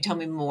 Can you tell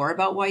me more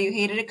about why you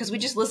hated it? Because we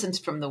just listened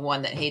from the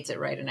one that hates it,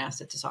 right, and asked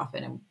it to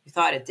soften, and we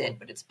thought it did,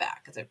 but it's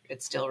back because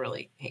it still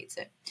really hates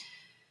it.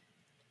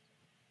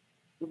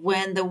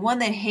 When the one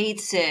that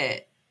hates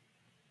it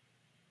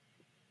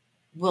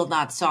will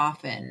not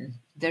soften,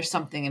 there's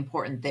something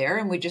important there,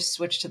 and we just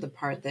switch to the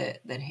part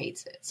that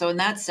hates it. So in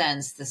that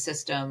sense, the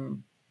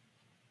system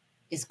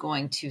is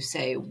going to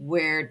say,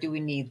 where do we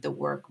need the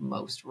work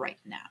most right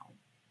now?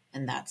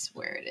 And that's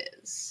where it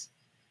is.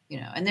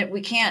 And that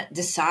we can't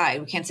decide.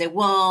 We can't say,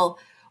 well,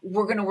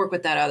 we're going to work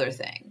with that other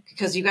thing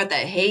because you got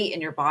that hate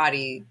in your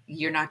body.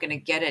 You're not going to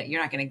get it.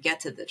 You're not going to get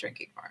to the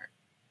drinking part.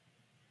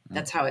 Mm.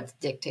 That's how it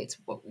dictates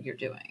what you're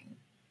doing.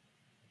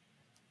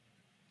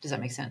 Does that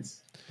make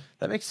sense?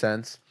 That makes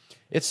sense.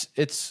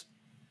 It's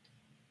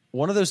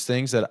one of those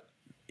things that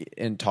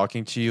in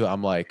talking to you,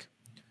 I'm like,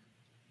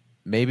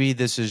 maybe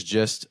this is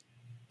just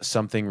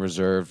something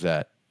reserved,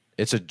 that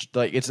it's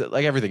like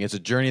everything. It's a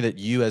journey that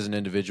you as an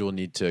individual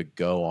need to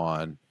go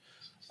on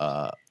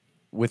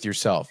with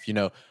yourself.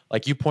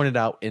 Like you pointed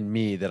out in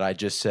me that I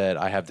just said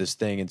I have this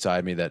thing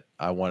inside me that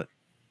I want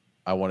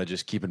to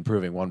just keep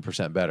improving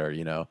 1% better.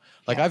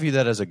 Like Yeah. I view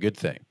that as a good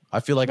thing.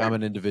 I feel like I'm Sure.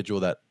 an individual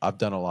that I've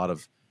done a lot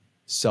of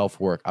self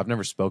work. I've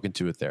never spoken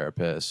to a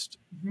therapist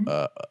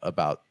Mm-hmm.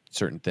 about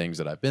certain things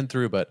that I've been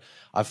through, but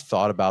I've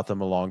thought about them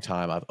a long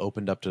time. I've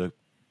opened up to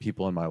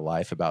people in my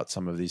life about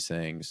some of these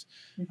things.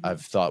 Mm-hmm.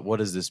 I've thought, what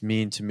does this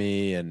mean to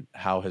me, and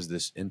how has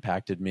this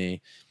impacted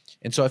me?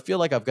 And so I feel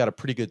like I've got a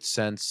pretty good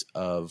sense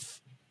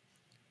of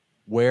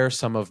where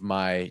some of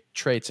my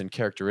traits and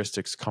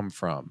characteristics come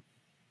from.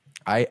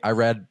 I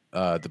read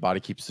The Body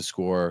Keeps the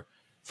Score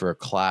for a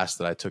class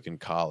that I took in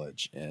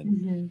college,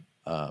 and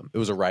it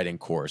was a writing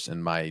course.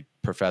 And my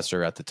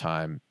professor at the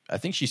time, I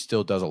think she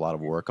still does a lot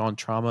of work on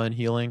trauma and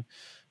healing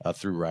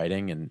through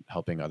writing and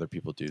helping other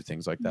people do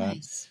things like that.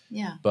 Nice.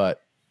 Yeah.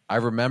 But I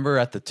remember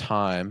at the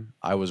time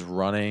I was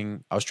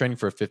training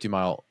for a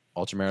 50-mile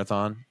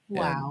ultramarathon, and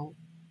Wow.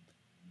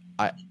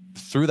 I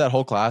through that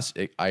whole class,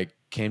 I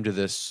came to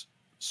this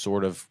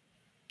sort of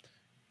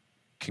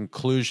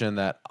conclusion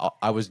that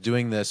I was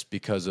doing this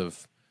because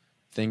of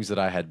things that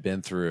I had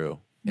been through,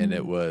 and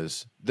it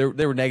was there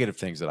were negative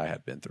things that I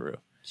had been through,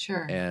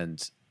 Sure.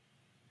 and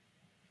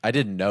I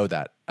didn't know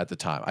that at the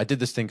time. I did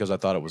this thing because I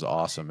thought it was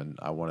awesome and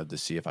I wanted to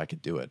see if I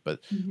could do it. But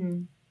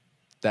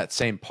that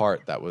same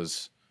part that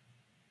was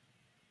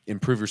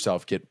improve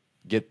yourself,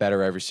 get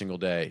better every single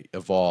day,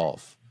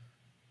 evolve,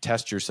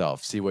 test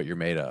yourself, see what you're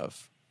made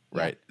of,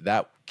 right?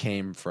 That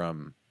came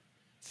from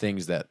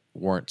things that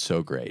weren't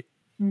so great.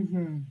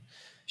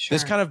 Sure.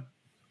 This kind of,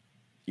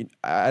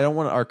 I don't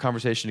want our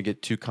conversation to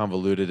get too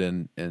convoluted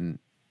in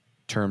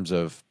terms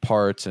of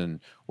parts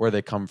and where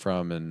they come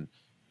from and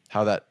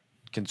how that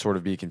can sort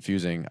of be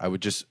confusing. I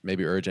would just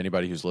maybe urge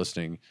anybody who's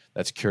listening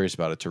that's curious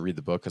about it to read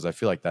the book, because I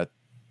feel like that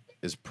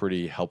is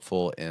pretty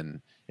helpful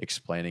in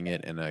explaining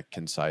it in a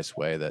concise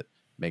way that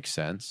makes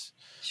sense.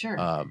 Sure.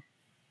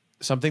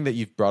 Something that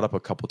you've brought up a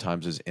couple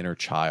times is inner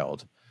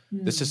child.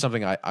 This is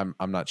something I'm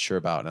not sure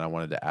about, and I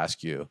wanted to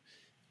ask you: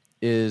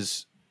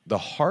 is the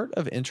heart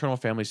of internal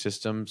family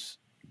systems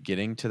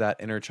getting to that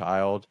inner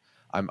child?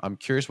 I'm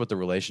curious what the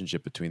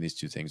relationship between these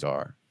two things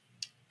are.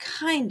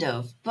 Kind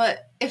of,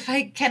 but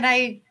can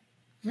I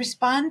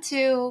respond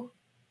to?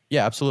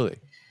 Yeah, absolutely.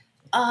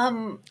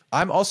 Um,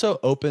 I'm also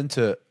open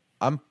to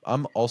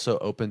I'm also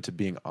open to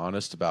being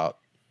honest about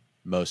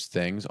most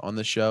things on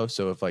the show.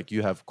 So if like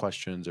you have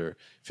questions or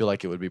feel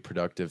like it would be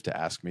productive to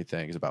ask me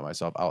things about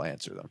myself, I'll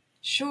answer them.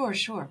 sure,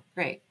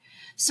 great.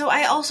 So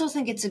I also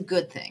think it's a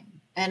good thing,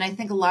 and I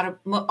think a lot of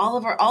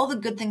all the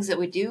good things that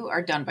we do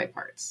are done by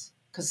parts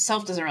because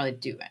self doesn't really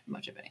do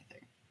much of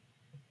anything.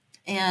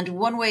 And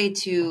one way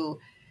to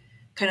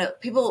kind of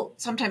people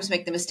sometimes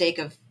make the mistake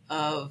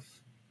of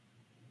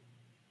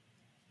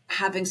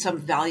having some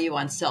value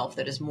on self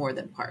that is more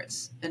than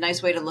parts. A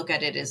nice way to look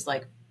at it is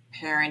like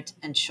parent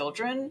and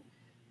children.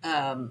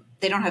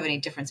 They don't have any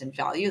difference in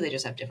value; they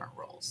just have different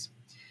roles.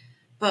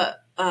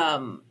 But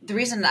the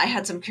reason I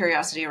had some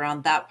curiosity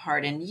around that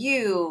part in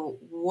you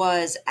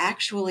was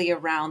actually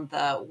around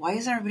the why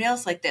isn't everybody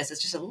else like this?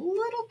 It's just a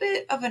little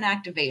bit of an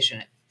activation.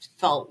 It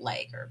felt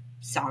like or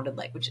sounded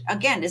like, which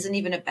again isn't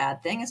even a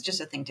bad thing. It's just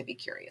a thing to be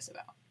curious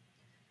about.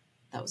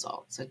 That was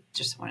all. So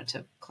just wanted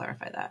to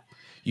clarify that.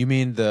 You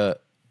mean the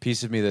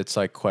piece of me that's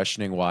like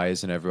questioning why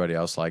isn't everybody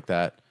else like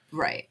that?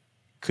 Right.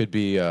 Could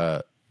be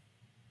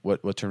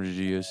what term did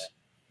you use?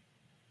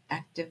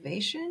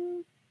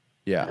 Activation?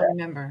 I Yeah. don't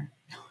remember.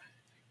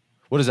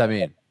 What does that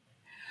mean?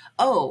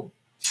 Oh,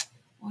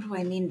 what do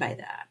I mean by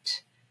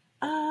that?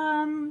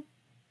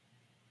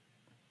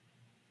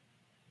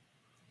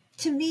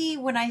 To me,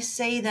 when I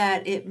say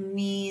that, it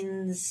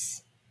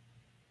means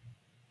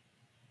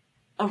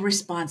a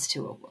response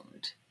to a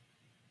wound.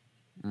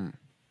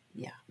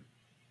 Yeah.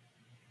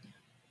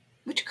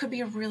 Which could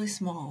be a really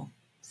small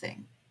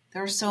thing.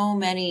 There are so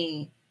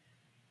many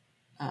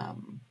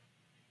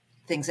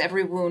things.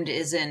 Every wound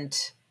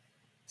isn't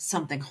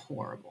something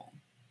horrible.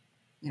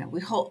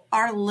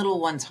 Our little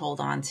ones hold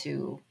on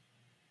to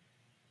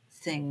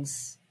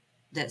things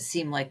that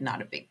seem like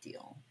not a big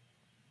deal,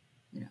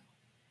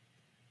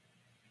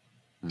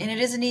 and it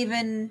isn't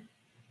even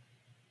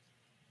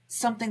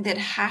something that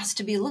has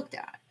to be looked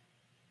at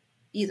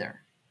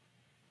either.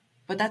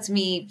 But that's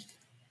me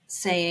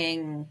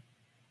saying,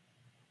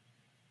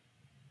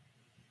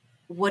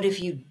 what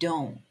if you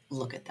don't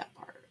look at that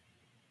part?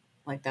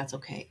 Like, that's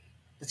okay.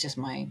 That's just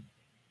my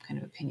kind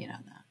of opinion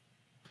on that.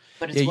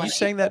 But it's Yeah, you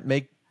saying that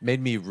made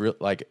me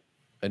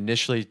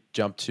initially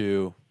jump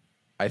to,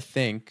 I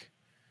think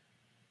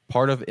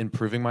part of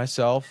improving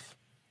myself,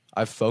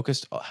 I've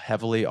focused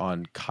heavily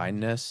on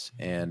kindness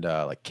and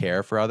like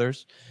care for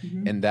others,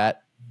 and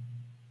that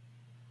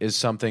is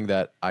something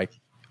that I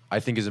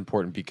think is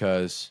important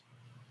because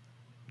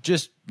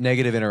just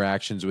negative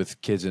interactions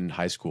with kids in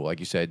high school,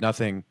 like you said,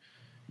 nothing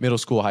middle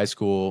school, high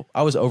school.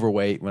 I was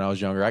overweight when I was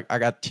younger. I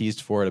got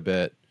teased for it a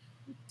bit.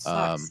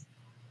 sucks.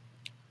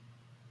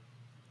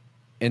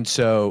 And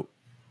so,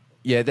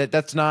 yeah,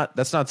 that's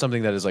not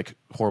something that is like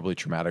horribly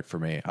traumatic for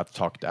me. I've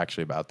talked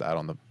actually about that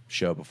on the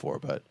show before,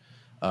 but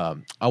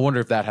I wonder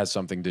if that has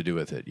something to do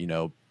with it.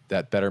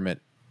 That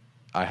betterment.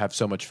 I have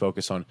so much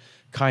focus on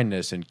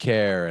kindness and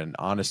care and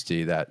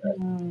honesty that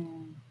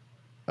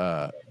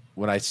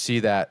when I see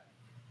that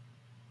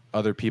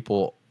other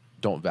people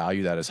don't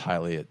value that as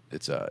highly,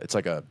 it's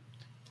like a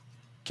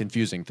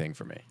confusing thing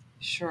for me.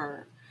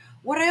 Sure.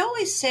 What I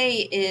always say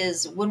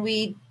is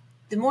the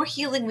more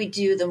healing we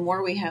do, the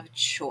more we have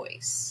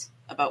choice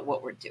about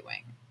what we're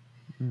doing.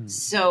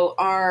 So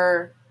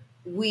are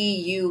we,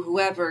 you,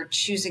 whoever,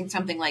 choosing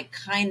something like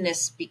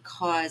kindness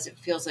because it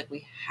feels like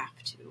we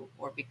have to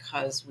or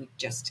because we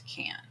just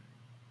can?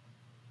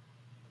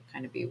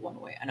 kind of be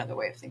another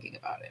way of thinking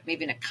about it.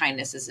 Maybe a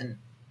kindness isn't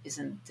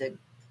the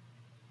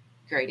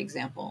great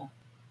example.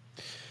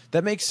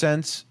 That makes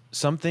sense.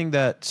 Something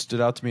that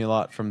stood out to me a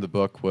lot from the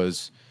book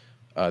was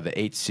the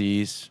 8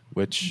 C's,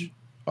 which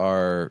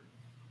are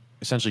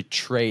essentially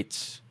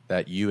traits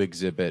that you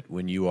exhibit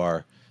when you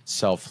are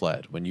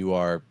self-led, when you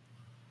are,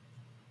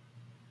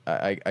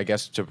 I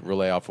guess to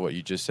relay off of what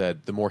you just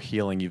said, the more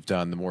healing you've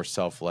done, the more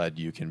self-led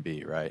you can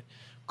be, right?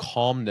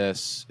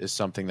 Calmness is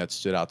something that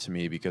stood out to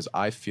me because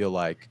I feel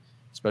like,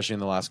 especially in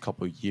the last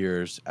couple of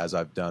years, as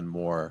I've done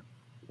more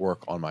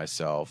work on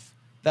myself,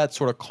 that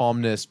sort of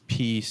calmness,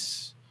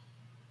 peace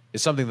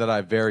is something that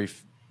I very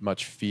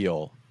much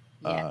feel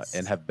Yes.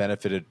 and have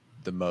benefited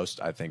the most,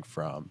 I think,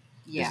 from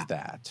Yeah. is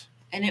that.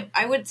 And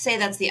I would say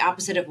that's the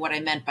opposite of what I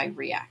meant by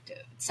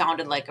reactive. It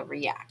sounded like a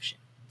reaction.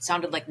 It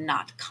sounded like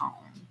not calm.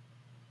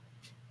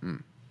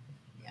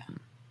 Yeah.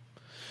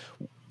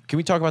 Can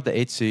we talk about the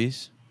 8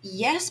 C's?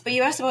 Yes, but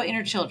you asked about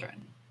inner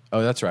children.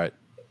 Oh, that's right.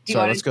 Do you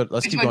Sorry, want let's go.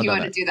 Let's which keep one going do you down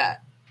want that. to do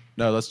that?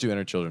 No, let's do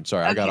inner children.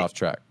 Sorry, I got Okay. off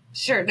track.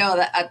 Sure. No,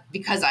 that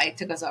because I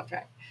took us off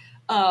track.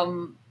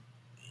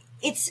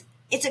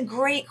 It's a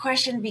great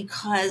question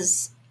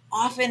because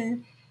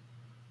often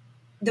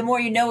the more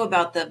you know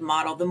about the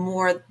model, the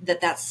more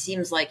that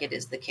seems like it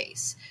is the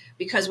case.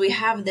 Because we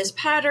have this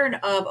pattern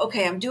of,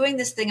 okay, I'm doing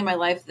this thing in my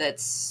life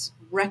that's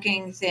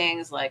wrecking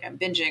things, like I'm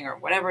binging or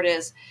whatever it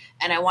is,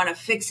 and I want to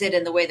fix it.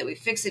 And the way that we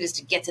fix it is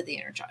to get to the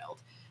inner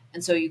child.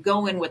 And so you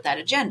go in with that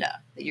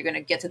agenda that you're going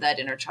to get to that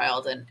inner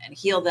child and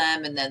heal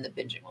them, and then the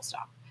binging will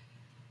stop.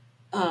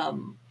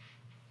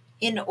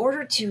 In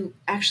order to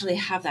actually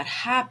have that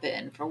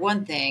happen, for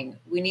one thing,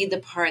 we need the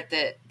part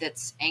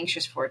that's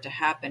anxious for it to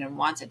happen and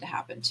wants it to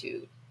happen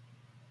to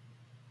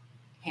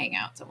hang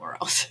out somewhere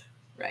else,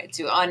 right?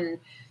 To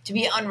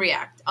be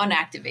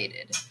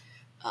unactivated.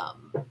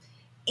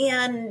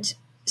 And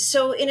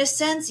so in a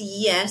sense,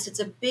 yes, it's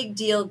a big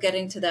deal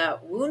getting to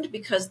that wound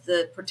because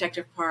the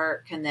protective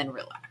part can then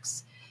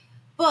relax.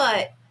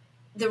 But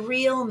the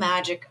real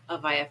magic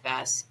of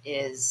IFS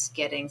is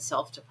getting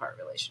self to part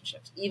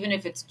relationships, even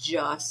if it's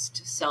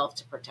just self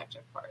to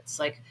protective parts.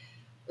 Like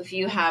if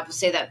you have,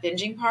 say, that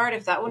binging part,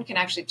 if that one can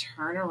actually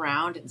turn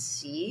around and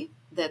see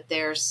that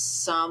there's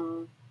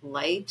some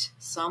light,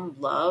 some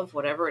love,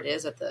 whatever it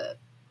is at the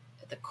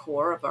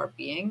core of our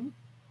being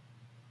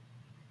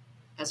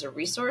as a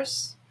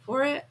resource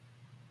for it,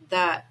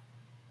 that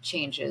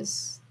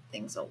changes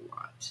things a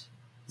lot.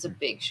 It's a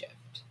big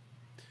shift.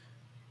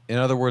 In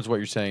other words, what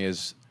you're saying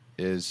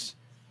is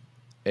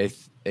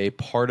a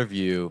part of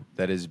you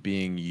that is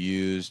being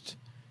used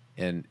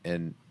and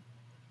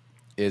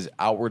is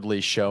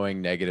outwardly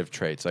showing negative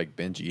traits like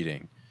binge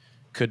eating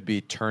could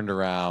be turned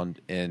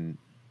around, and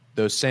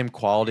those same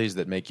qualities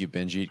that make you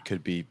binge eat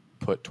could be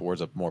put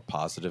towards a more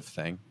positive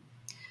thing.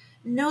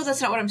 No,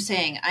 that's not what I'm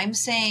saying. I'm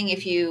saying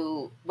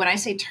when I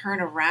say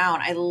turn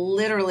around, I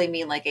literally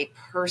mean like a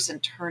person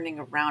turning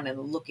around and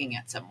looking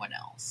at someone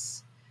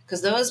else.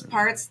 Because those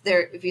parts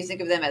there, if you think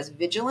of them as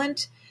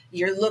vigilant,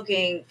 you're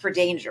looking for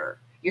danger.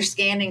 You're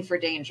scanning for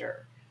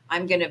danger.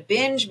 I'm going to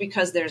binge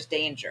because there's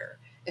danger.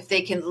 If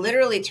they can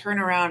literally turn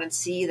around and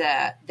see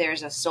that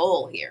there's a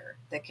soul here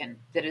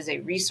that is a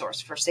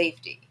resource for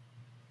safety,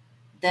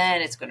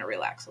 then it's going to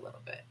relax a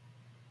little bit.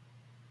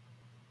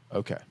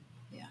 Okay.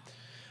 Yeah.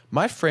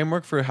 My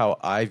framework for how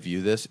I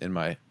view this in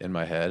my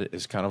head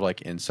is kind of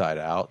like Inside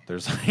Out.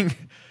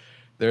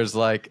 There's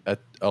like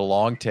a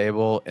long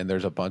table and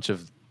there's a bunch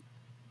of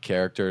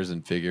characters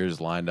and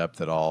figures lined up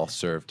that all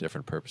serve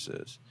different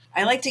purposes.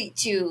 I like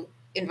to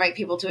invite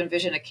people to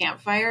envision a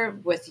campfire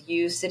with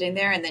you sitting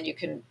there, and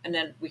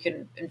then we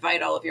can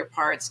invite all of your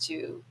parts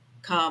to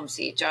come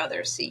see each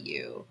other, see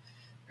you.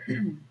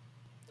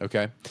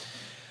 Okay.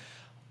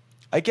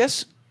 I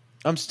guess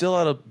I'm still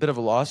at a bit of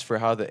a loss for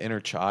how the inner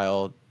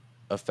child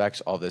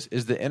affects all this.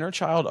 Is the inner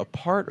child a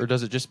part, or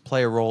does it just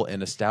play a role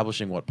in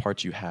establishing what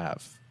parts you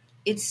have?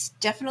 It's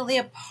definitely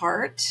a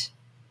part.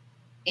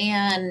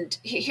 And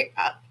here,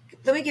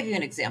 let me give you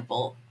an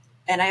example.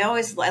 And I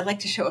like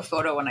to show a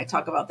photo when I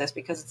talk about this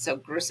because it's so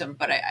gruesome,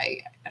 but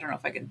I don't know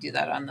if I can do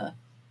that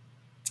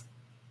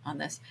on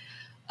this.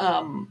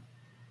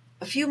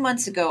 A few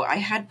months ago, I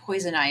had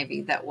poison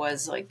ivy that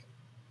was like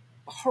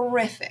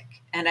horrific.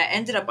 And I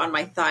ended up on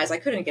my thighs. I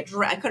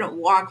couldn't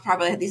walk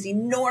properly. I had these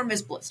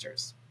enormous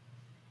blisters.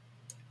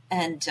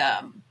 And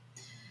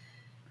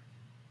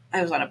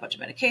I was on a bunch of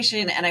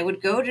medication, and I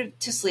would go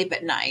to sleep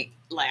at night,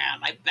 lie on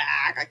my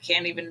back. I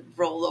can't even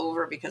roll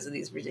over because of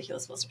these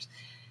ridiculous blisters.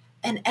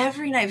 And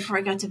every night before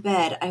I got to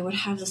bed, I would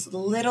have this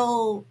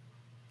little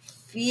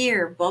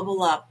fear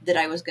bubble up that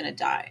I was going to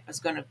die. I was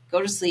going to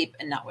go to sleep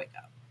and not wake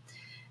up.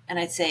 And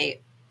I'd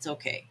say, it's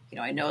okay.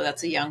 I know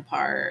that's a young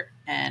part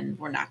and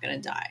we're not going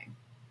to die.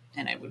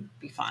 And I would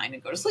be fine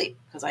and go to sleep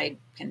because I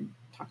can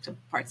talk to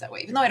parts that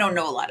way, even though I don't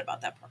know a lot about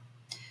that part.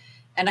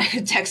 And I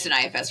could text an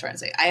IFS friend and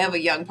say, I have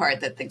a young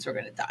part that thinks we're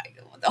going to die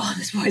with all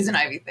this poison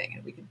ivy thing.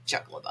 And we could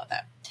chuckle about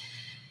that.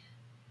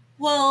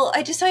 Well,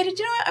 I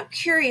decided, I'm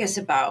curious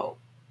about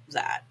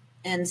that.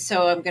 And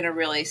so I'm going to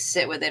really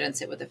sit with it and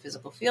sit with the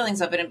physical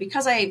feelings of it. And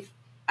because I've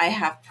I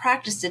have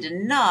practiced it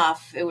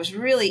enough, it was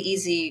really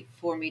easy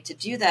for me to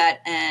do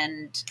that.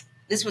 And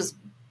this was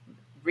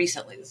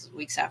recently, this is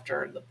weeks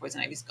after the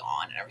poison ivy's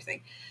gone and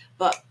everything.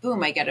 But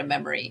boom, I get a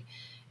memory.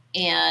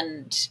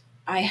 And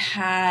I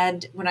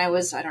had, when I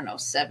was, I don't know,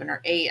 7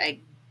 or 8, I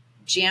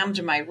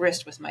jammed my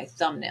wrist with my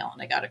thumbnail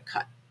and I got a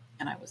cut.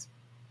 And I was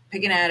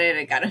picking at it,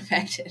 it got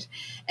infected.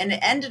 And it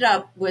ended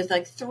up with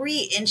like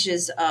 3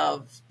 inches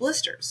of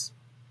blisters,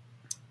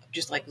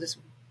 just like this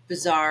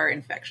bizarre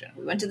infection.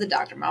 We went to the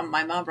doctor.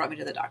 My mom brought me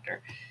to the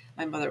doctor.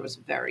 My mother was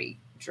very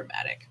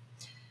dramatic.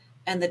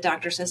 And the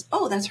doctor says,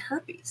 "Oh, that's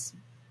herpes."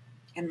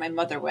 And my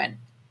mother went,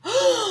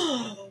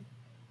 "Oh."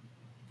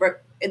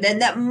 And then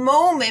that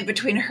moment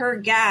between her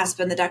gasp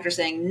and the doctor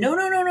saying, "No,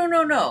 no, no, no,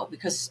 no, no,"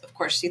 because of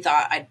course she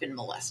thought I'd been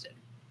molested.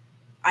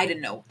 I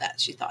didn't know that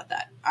she thought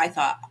that. I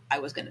thought I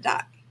was going to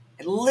die.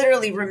 I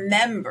literally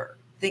remember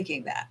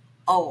thinking that,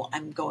 oh,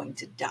 I'm going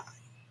to die.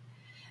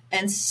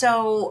 And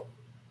so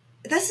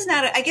this is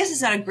not, I guess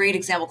it's not a great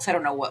example because I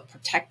don't know what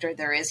protector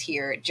there is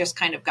here. It just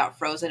kind of got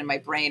frozen in my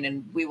brain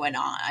and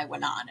I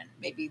went on, and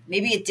maybe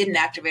it didn't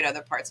activate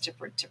other parts to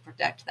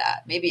protect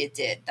that. Maybe it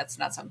did. That's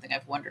not something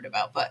I've wondered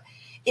about, but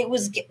it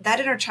was,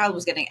 that inner child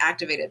was getting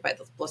activated by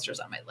the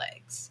blisters on my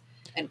legs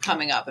and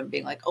coming up and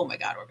being like, oh my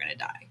God, we're going to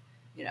die,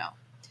 you know?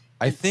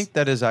 I think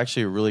that is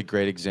actually a really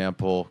great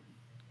example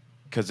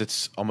because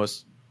it's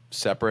almost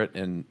separate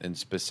and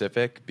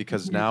specific,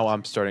 because now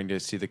I'm starting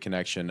to see the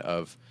connection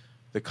of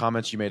the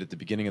comments you made at the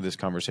beginning of this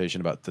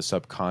conversation about the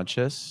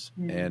subconscious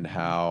and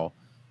how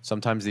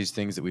sometimes these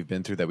things that we've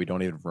been through that we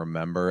don't even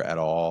remember at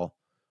all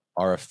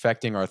are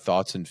affecting our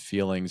thoughts and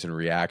feelings and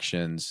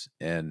reactions.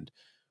 And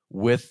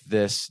with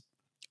this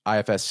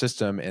IFS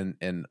system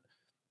and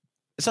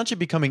essentially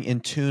becoming in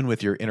tune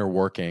with your inner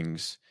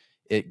workings,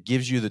 it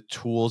gives you the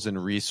tools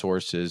and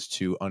resources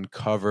to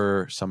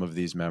uncover some of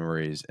these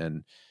memories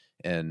and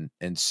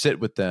sit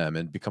with them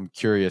and become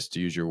curious,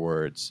 to use your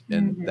words.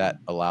 And that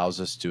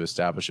allows us to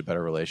establish a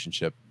better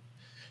relationship,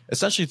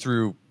 essentially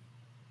through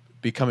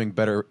becoming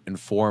better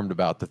informed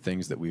about the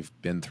things that we've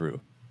been through.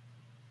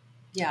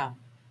 Yeah.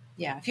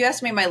 Yeah. If you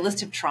ask me my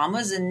list of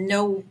traumas, in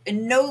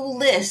no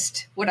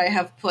list would I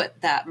have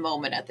put that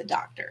moment at the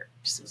doctor.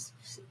 Just was,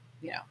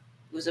 you know,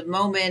 it was a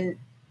moment.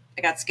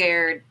 I got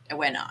scared. I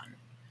went on,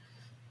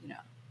 you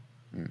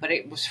know, but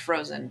it was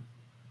frozen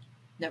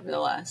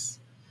nevertheless.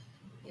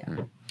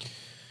 Yeah.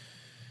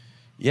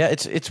 Yeah.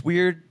 It's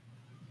weird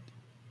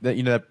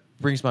that, that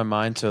brings my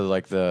mind to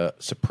like the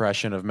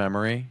suppression of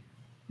memory.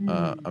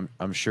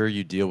 I'm sure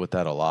you deal with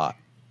that a lot.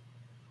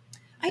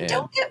 I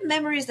don't get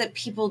memories that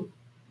people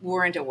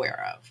weren't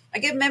aware of. I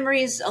get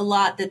memories a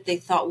lot that they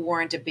thought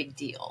weren't a big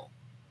deal.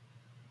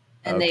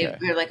 And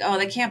they're like, oh,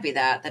 that can't be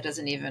that. That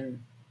doesn't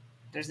even,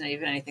 there's not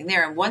even anything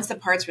there. And once the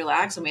parts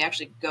relax and we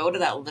actually go to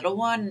that little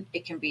one,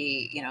 it can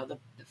be, you know, the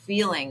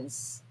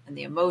feelings and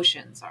the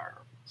emotions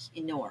are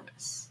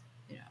enormous,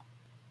 you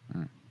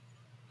know.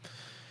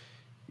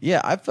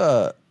 Yeah,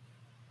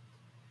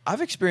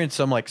 I've experienced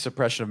some like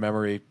suppression of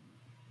memory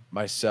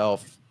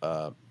myself,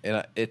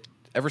 and it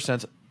ever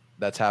since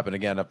that's happened.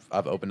 Again,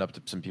 I've opened up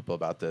to some people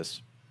about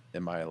this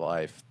in my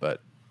life,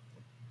 but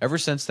ever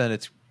since then,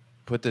 it's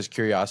put this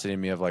curiosity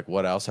in me of like,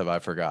 what else have I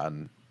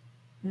forgotten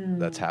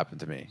that's happened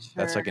to me? Sure.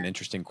 That's like an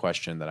interesting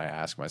question that I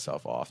ask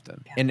myself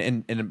often, Yeah.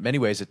 and in many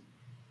ways,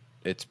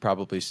 it's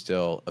probably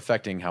still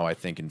affecting how I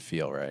think and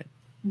feel. Right.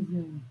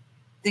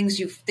 Things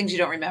you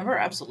don't remember.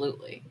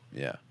 Absolutely.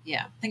 Yeah.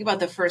 Yeah. Think about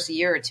the first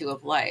year or two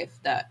of life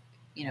that,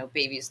 you know,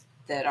 babies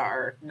that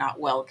are not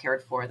well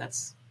cared for.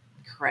 That's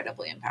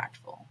incredibly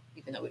impactful,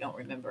 even though we don't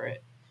remember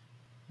it.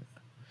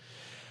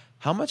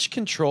 How much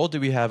control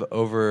do we have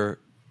over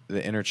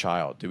the inner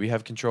child? Do we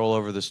have control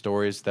over the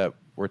stories that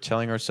we're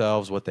telling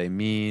ourselves, what they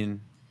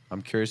mean?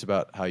 I'm curious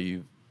about how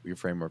your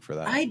framework for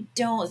that. I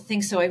don't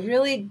think so. I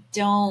really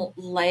don't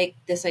like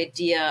this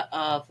idea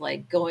of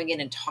like going in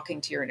and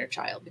talking to your inner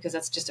child, because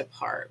that's just a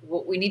part.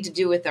 What we need to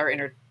do with our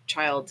inner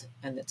child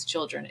and its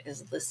children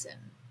is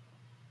listen.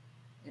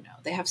 You know,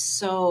 they have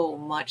so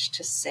much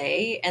to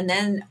say, and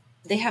then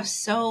they have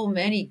so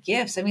many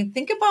gifts. I mean,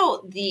 think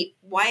about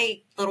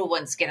why little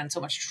ones get in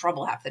so much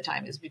trouble half the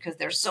time is because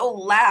they're so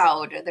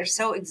loud, they're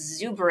so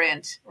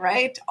exuberant,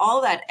 right?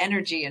 All that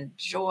energy and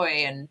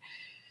joy, and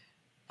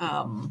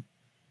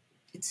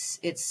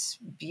it's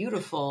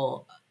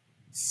beautiful.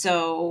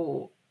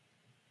 So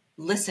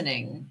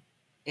listening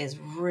is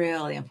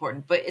really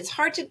important, but it's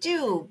hard to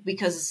do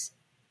because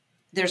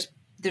there's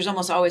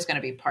almost always going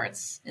to be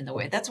parts in the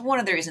way. That's one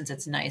of the reasons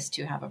it's nice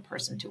to have a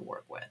person to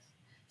work with,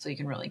 so you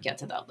can really get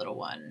to that little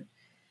one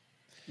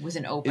with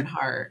an open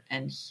heart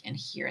and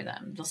hear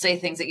them. They'll say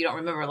things that you don't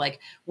remember. Like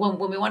when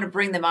we want to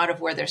bring them out of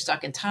where they're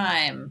stuck in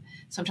time,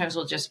 sometimes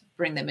we'll just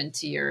bring them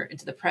into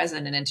the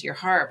present and into your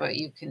heart, but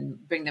you can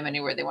bring them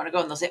anywhere they want to go.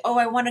 And they'll say, oh,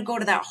 I want to go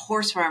to that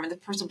horse farm. And the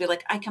person will be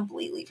like, I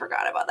completely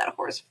forgot about that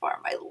horse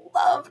farm. I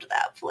loved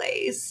that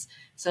place.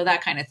 So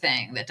that kind of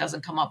thing that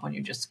doesn't come up when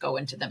you just go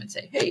into them and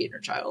say, hey, inner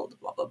child,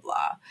 blah, blah,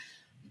 blah.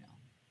 You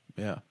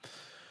know?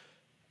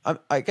 Yeah.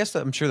 I guess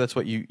I'm sure that's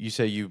what you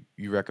say you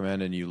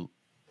recommend, and you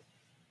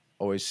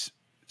always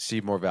see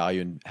more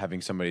value in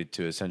having somebody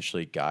to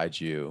essentially guide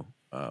you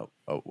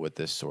with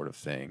this sort of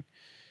thing.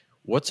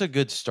 What's a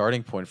good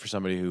starting point for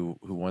somebody who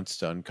wants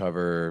to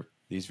uncover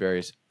these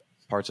various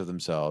parts of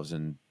themselves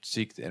and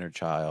seek the inner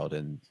child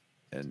and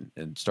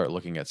start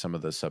looking at some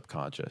of the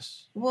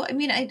subconscious? Well, I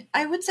mean,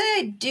 I would say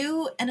I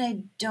do and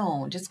I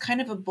don't. It's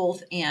kind of a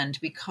both and,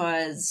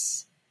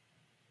 because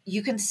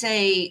you can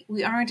say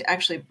we aren't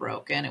actually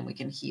broken and we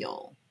can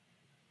heal.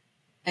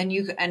 And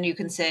you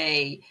can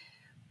say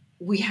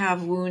we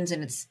have wounds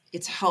and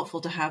it's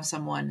helpful to have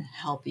someone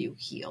help you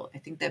heal. I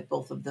think that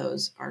both of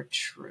those are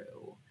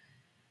true.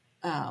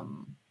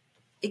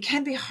 It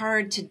can be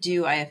hard to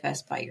do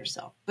IFS by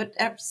yourself, but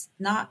it's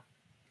not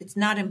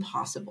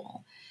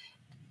impossible.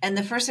 And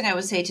the first thing I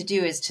would say to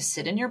do is to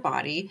sit in your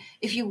body.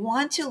 If you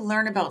want to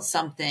learn about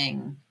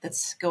something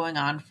that's going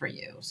on for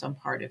you, some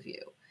part of you,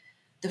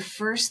 the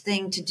first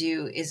thing to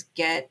do is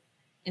get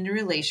in a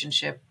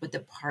relationship with the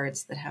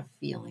parts that have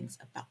feelings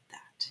about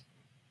that.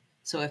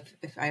 So if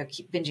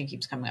binging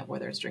keeps coming up,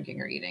 whether it's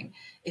drinking or eating,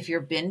 if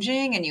you're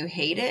binging and you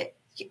hate it,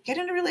 get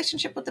in a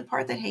relationship with the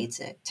part that hates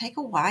it. Take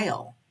a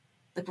while,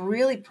 like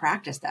really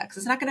practice that, because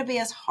it's not going to be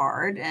as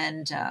hard,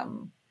 and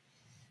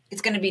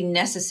it's going to be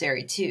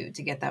necessary too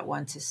to get that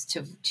one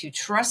to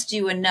trust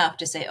you enough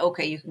to say,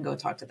 okay, you can go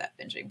talk to that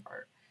binging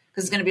part.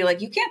 Because it's going to be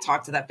like, you can't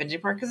talk to that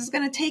binging part because it's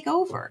going to take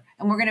over,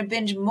 and we're going to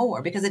binge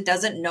more because it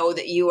doesn't know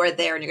that you are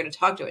there and you're going to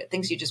talk to it. It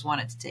thinks you just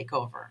want it to take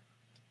over.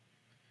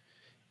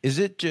 Is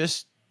it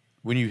just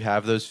when you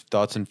have those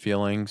thoughts and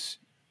feelings,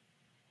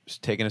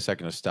 just taking a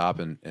second to stop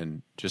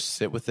and just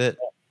sit with it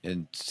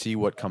and see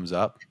what comes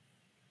up?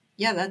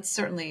 Yeah, that's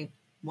certainly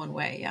one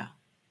way. Yeah.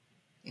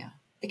 Yeah.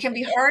 It can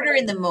be harder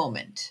in the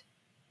moment.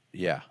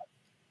 Yeah.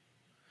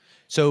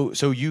 So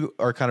you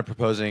are kind of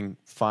proposing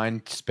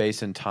find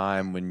space and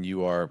time when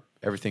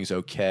everything's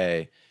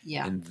okay.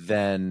 Yeah. And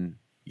then,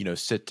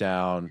 sit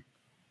down,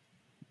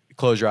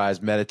 close your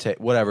eyes,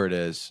 meditate, whatever it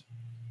is,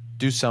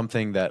 do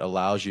something that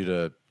allows you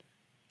to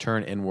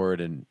turn inward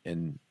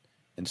and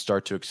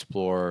start to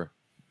explore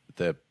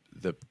the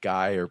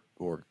guy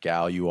or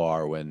gal you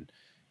are when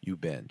you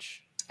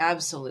binge.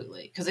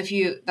 Absolutely. Because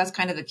that's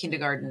kind of the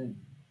kindergarten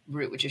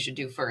route, which you should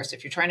do first.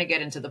 If you're trying to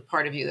get into the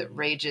part of you that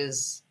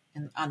rages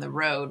on the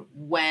road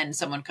when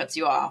someone cuts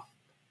you off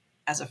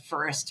as a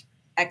first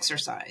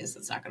exercise,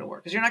 that's not going to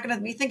work, because you're not going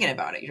to be thinking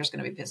about it. You're just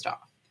going to be pissed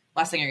off.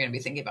 Last thing you're going to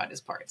be thinking about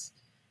is parts.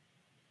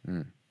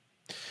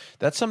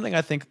 That's something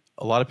I think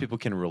a lot of people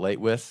can relate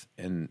with,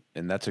 and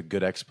that's a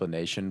good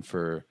explanation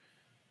for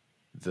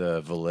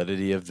the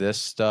validity of this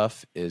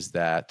stuff, is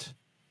that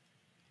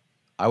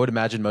I would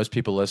imagine most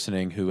people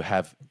listening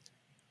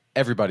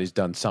everybody's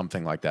done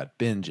something like that,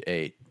 binge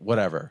ate,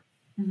 whatever.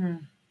 Mm-hmm.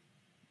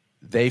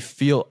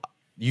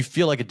 You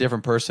feel like a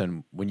different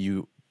person when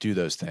you do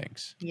those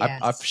things. Yes.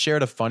 I've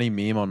shared a funny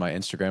meme on my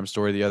Instagram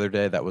story the other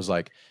day that was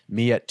like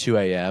me at 2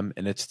 a.m.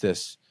 and it's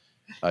this,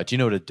 do you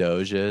know what a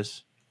doge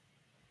is?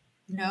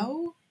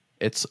 No.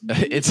 It's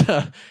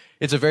a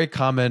very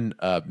common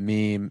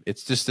meme.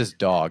 It's just this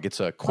dog. It's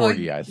a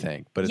corgi, I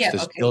think, but it's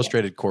this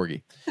illustrated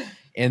corgi.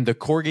 And the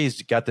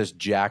corgi's got this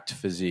jacked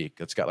physique.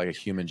 It's got like a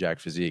human jacked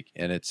physique.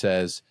 And it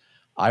says,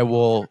 I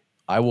will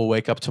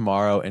wake up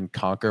tomorrow and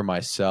conquer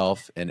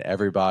myself and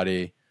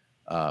everybody.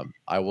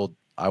 I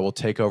will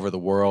take over the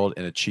world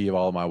and achieve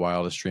all of my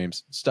wildest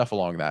dreams, stuff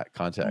along that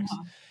context.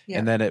 Yeah.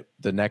 And then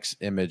the next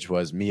image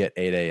was me at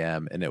 8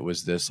 a.m. And it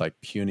was this like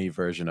puny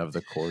version of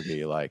the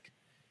corgi. Like,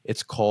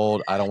 it's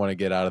cold. I don't want to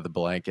get out of the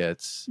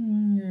blankets.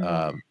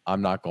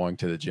 I'm not going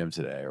to the gym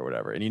today or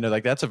whatever. And,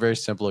 like, that's a very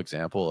simple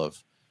example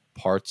of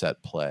parts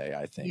at play,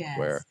 I think,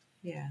 where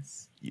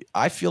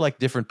I feel like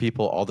different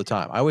people all the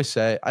time. I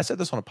said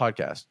this on a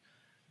podcast.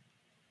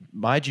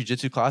 My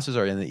jiu-jitsu classes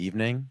are in the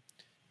evening,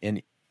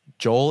 and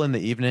Joel in the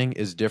evening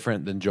is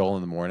different than Joel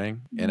in the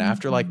morning. And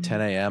after like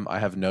 10 a.m., I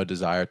have no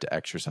desire to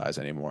exercise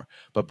anymore.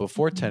 But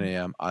before 10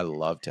 a.m., I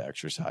love to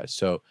exercise.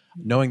 So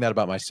knowing that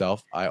about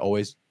myself, I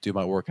always do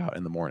my workout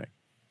in the morning.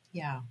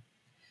 Yeah.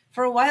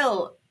 For a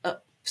while,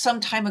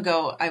 some time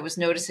ago, I was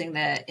noticing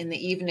that in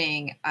the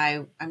evening,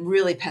 I'm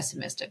really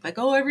pessimistic. Like,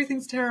 oh,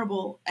 everything's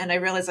terrible. And I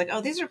realized, like,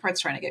 oh, these are parts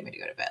trying to get me to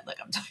go to bed. Like,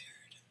 I'm tired.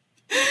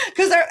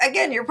 Because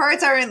again, your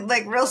parts aren't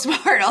like real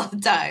smart all the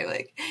time.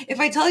 Like,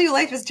 if I tell you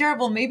life is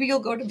terrible, maybe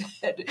you'll go to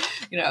bed.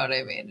 You know what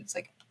I mean? It's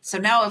like, so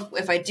now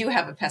if I do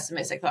have a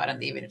pessimistic thought in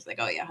the evening, it's like,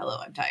 oh yeah, hello,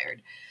 I'm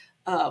tired.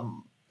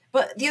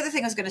 But the other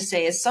thing I was going to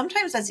say is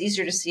sometimes that's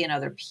easier to see in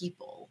other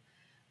people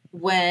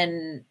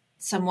when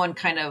someone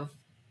kind of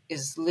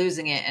is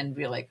losing it and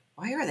be like,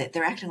 why are they?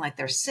 They're acting like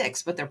they're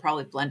 6, but they're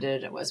probably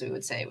blended, as we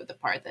would say, with the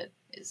part that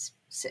is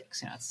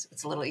 6.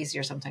 It's a little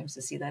easier sometimes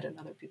to see that in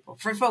other people.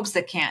 For folks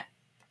that can't,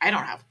 I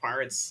don't have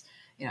parts,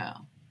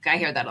 I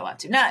hear that a lot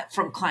too. Not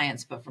from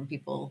clients, but from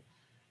people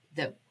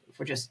that, if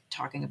we're just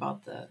talking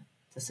about the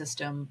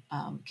system,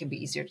 can be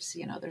easier to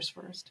see in others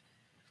first.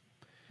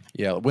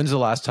 Yeah. When's the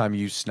last time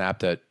you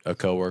snapped at a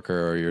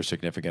coworker or your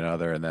significant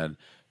other, and then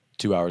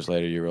 2 hours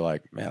later you were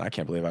like, man, I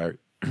can't believe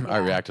I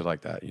reacted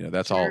like that.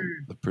 That's all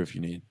the proof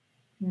you need.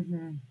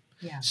 Mm-hmm.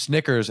 Yeah.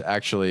 Snickers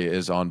actually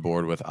is on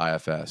board with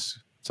IFS.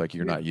 It's like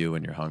you're not you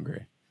when you're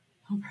hungry.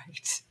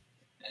 Right.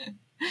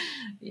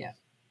 Yeah.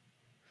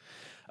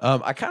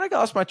 I kind of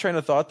lost my train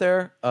of thought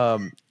there.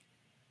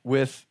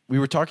 We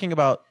were talking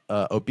about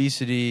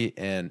obesity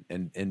and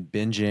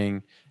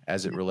binging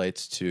as it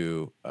relates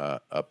to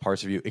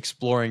parts of you,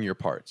 exploring your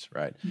parts,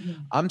 right?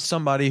 Mhm. I'm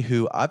somebody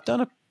who I've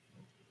done a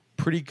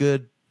pretty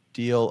good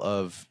deal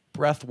of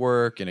breath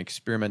work and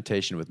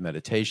experimentation with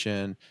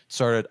meditation.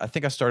 I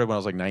think I started when I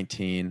was like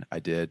 19.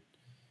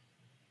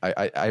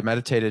 I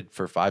meditated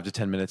for 5 to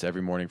 10 minutes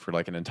every morning for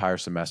like an entire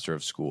semester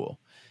of school.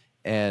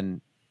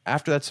 And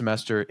after that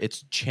semester,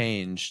 it's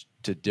changed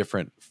to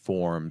different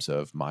forms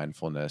of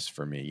mindfulness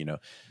for me. You know,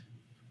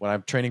 when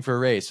I'm training for a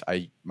race,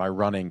 my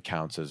running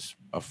counts as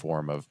a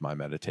form of my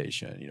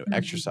meditation. You know, Mhm.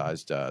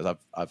 exercise does.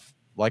 I've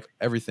like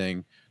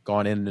everything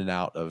gone in and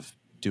out of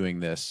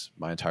doing this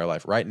my entire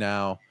life. Right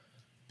now,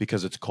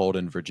 because it's cold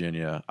in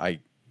Virginia, I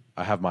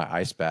have my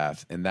ice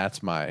bath, and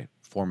that's my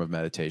form of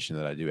meditation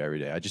that I do every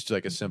day. I just do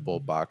like a simple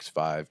box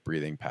 5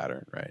 breathing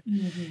pattern, right?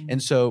 And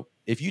Mhm. so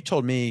if you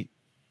told me,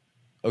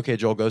 okay,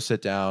 Joel, go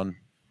sit down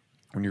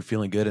when you're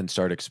feeling good and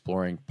start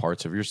exploring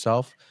parts of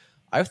yourself,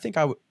 I think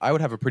I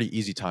would have a pretty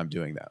easy time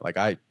doing that. Like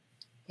Yeah.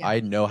 I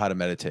know how to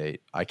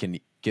meditate. I can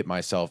get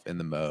myself in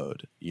the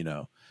mode, you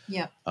know.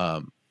 Yeah.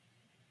 Um,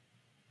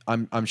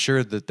 I'm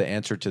sure that the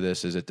answer to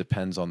this is it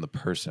depends on the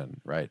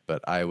person, right?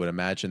 But I would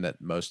imagine that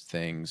most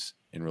things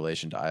in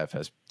relation to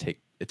IFS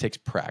takes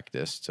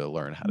practice to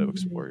learn how to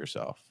explore Mhm.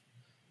 yourself.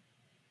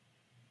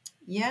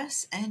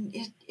 Yes, and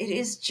it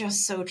is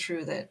just so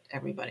true that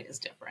everybody is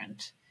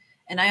different.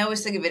 And I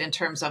always think of it in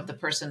terms of the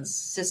person's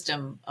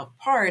system of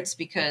parts,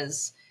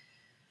 because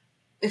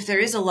if there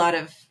is a lot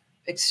of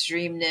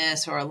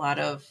extremeness or a lot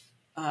of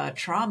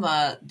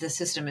trauma, the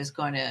system is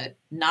going to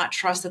not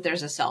trust that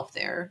there's a self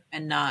there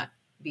and not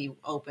be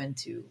open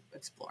to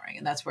exploring.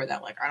 And that's where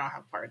that, like, I don't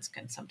have parts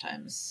can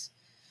sometimes,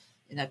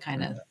 that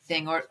kind of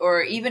thing,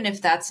 or even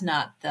if that's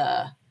not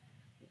the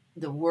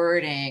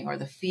wording or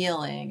the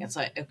feeling, it's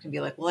like, it can be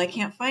like, well, I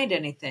can't find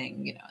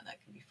anything, and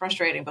that can be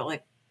frustrating, but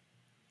like,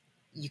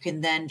 you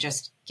can then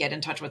just get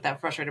in touch with that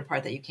frustrated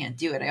part that you can't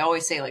do it. I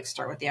always say, like,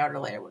 start with the outer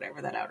layer,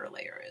 whatever that outer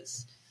layer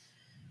is.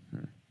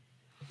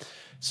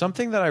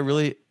 Something that I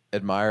really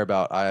admire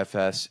about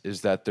IFS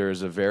is that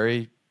there's a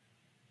very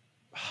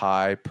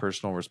high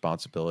personal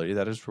responsibility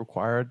that is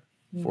required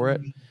for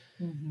it.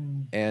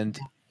 Mm-hmm. And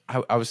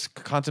I was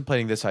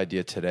contemplating this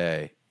idea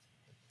today.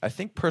 I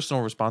think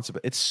personal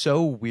responsibility, it's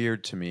so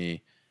weird to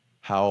me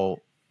how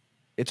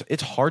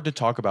it's hard to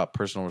talk about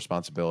personal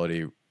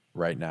responsibility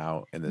right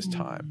now in this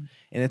time.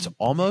 And it's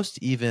almost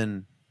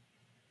even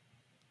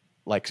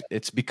like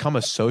it's become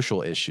a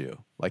social issue.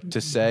 Like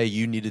to say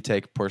you need to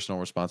take personal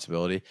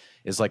responsibility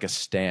is like a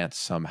stance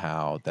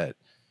somehow that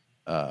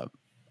uh,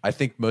 I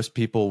think most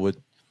people would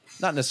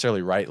not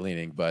necessarily right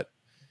leaning, but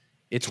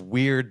it's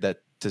weird that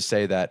to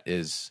say that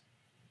is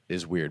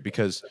weird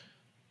because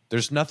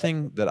there's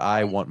nothing that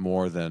I want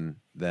more than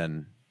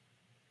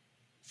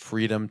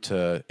freedom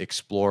to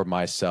explore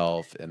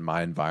myself and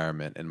my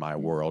environment and my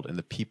world and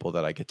the people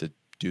that I get to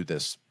do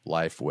this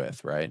life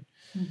with, right?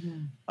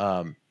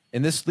 Mm-hmm.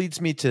 And this leads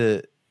me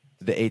to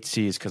the 8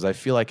 C's because I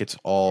feel like it's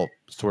all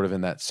sort of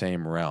in that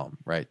same realm,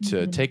 right? To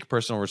Mm-hmm. take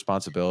personal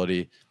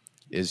responsibility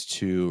is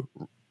to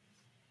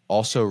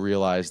also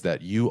realize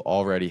that you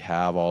already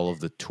have all of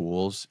the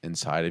tools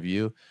inside of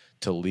you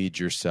to lead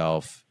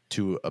yourself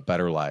to a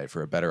better life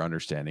or a better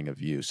understanding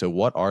of you. So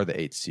what are the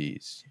 8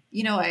 C's?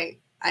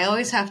 I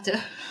always have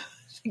to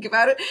think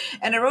about it.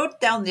 And I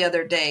wrote down the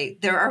other day,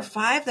 there are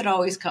 5 that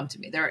always come to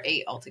me. There are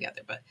 8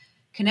 altogether, but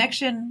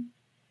connection,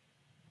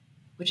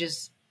 which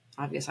is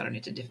obvious. I don't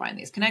need to define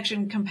these.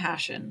 Connection,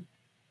 compassion,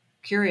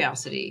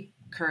 curiosity,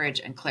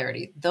 courage, and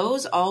clarity.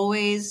 Those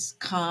always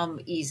come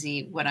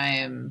easy when I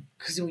am,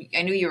 because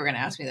I knew you were going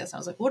to ask me this. I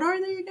was like, what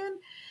are they again?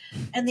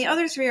 And the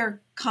other 3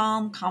 are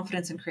calm,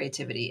 confidence, and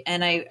creativity.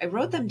 And I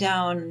wrote them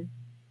down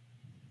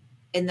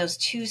in those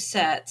 2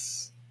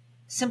 sets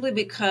simply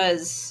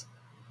because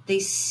they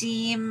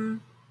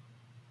seem,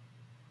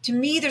 to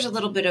me, there's a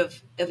little bit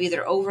of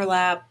either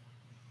overlap.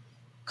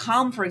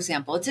 Calm, for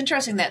example, it's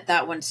interesting that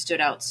that one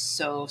stood out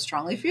so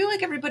strongly for you.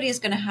 Like, everybody is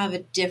going to have a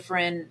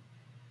different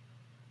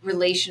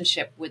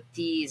relationship with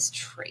these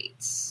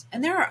traits.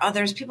 And there are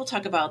others. People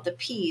talk about the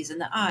P's and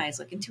the I's,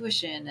 like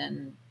intuition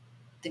and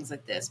things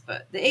like this.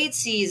 But the 8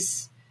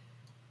 C's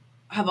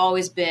have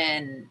always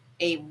been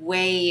a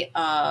way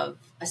of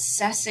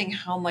assessing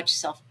how much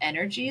self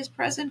energy is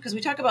present. Because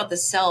we talk about the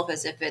self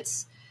as if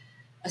it's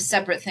a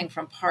separate thing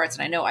from parts.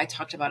 And I know I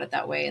talked about it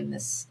that way in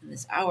this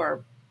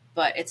hour,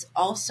 but it's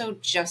also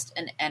just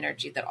an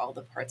energy that all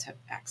the parts have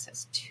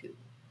access to.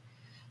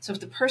 So if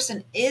the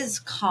person is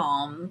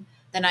calm,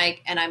 then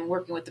I'm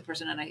working with the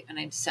person and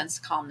I sense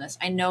calmness.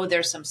 I know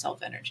there's some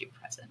self energy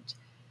present.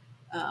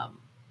 Um,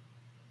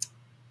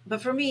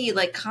 but for me,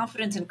 like,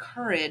 confidence and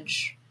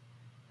courage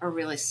are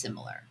really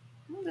similar.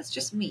 Well, that's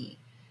just me.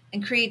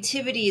 And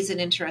creativity is an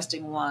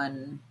interesting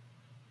one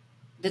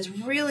that's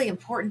really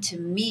important to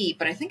me,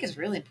 but I think is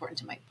really important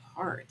to my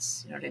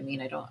parts. You know what I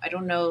mean? I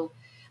don't know.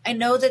 I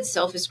know that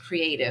self is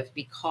creative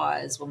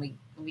because when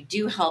we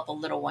do help a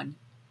little one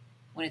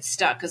when it's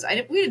stuck, because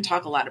we didn't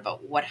talk a lot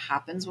about what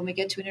happens when we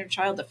get to an inner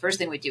child. The first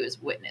thing we do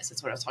is witness.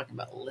 That's what I was talking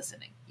about,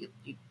 listening.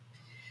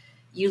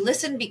 You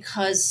listen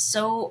because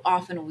so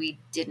often we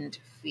didn't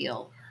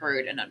feel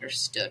heard and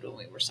understood when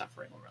we were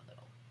suffering when we were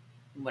little,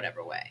 in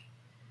whatever way.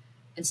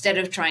 Instead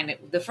of trying to,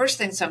 the first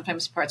thing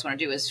sometimes parts want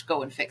to do is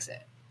go and fix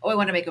it. Oh, I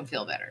want to make them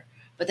feel better.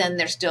 But then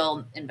they're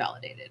still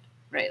invalidated,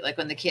 right? Like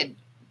when the kid,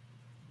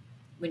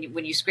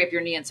 when you scrape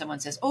your knee and someone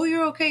says, "Oh,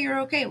 you're okay,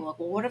 you're okay." Well,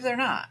 what if they're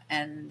not?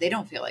 And they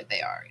don't feel like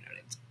they are.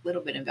 It's a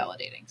little bit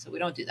invalidating. So we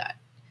don't do that.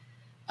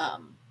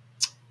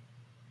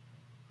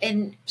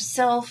 And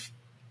self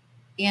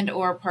and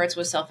or parts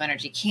with self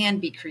energy can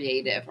be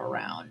creative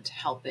around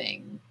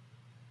helping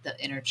the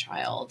inner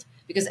child,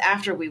 because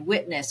after we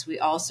witness, we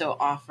also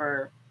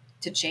offer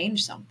to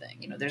change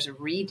something. There's a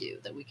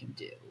redo that we can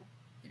do.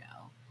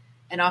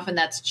 And often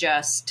that's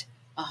just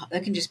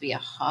that can just be a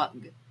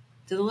hug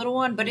to the little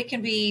one, but it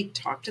can be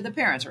talk to the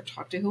parents or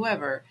talk to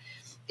whoever.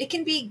 It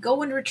can be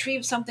go and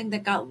retrieve something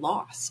that got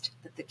lost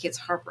that the kid's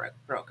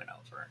heartbroken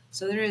over.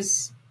 So there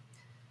is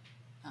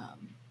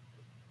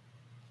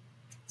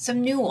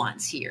some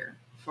nuance here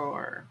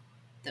for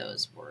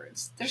those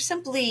words. They're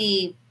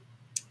simply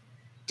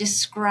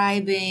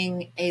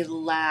describing a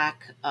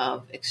lack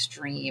of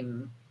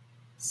extreme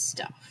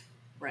stuff,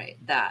 right?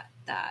 That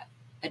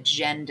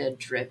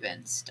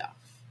agenda-driven stuff.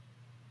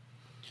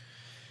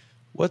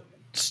 What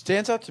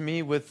stands out to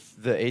me with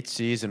the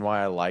 8Cs and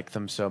why I like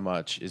them so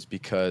much is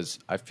because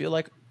I feel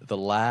like the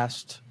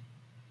last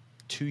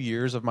 2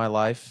 years of my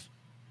life,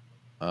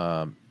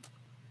 I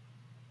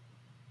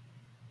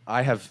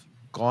have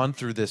gone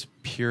through this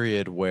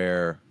period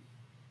where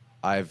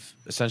I've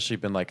essentially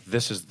been like,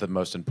 this is the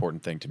most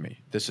important thing to me.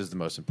 This is the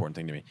most important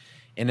thing to me.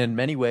 And in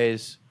many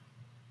ways,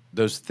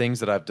 those things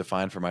that I've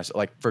defined for myself,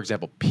 like, for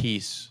example,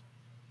 peace,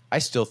 I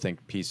still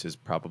think peace is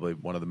probably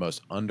one of the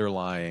most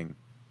underlying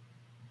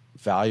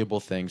valuable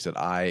things that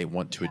I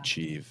want to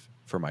achieve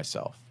for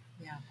myself.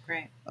 Yeah,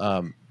 great.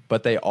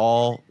 But they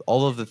all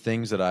of the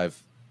things that I've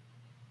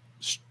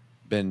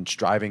been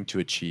striving to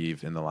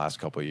achieve in the last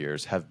couple of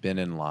years have been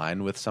in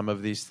line with some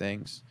of these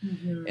things.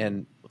 Mm-hmm.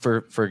 And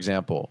for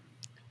example,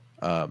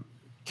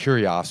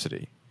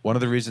 curiosity. One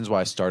of the reasons why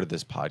I started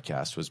this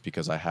podcast was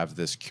because I have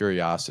this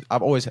curiosity.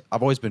 I've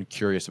always been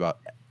curious about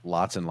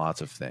lots and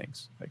lots of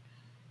things. Like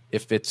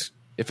if it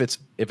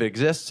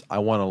exists, I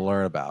want to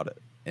learn about it.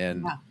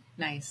 And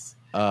nice.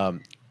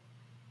 Not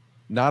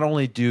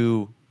only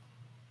do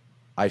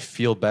I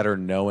feel better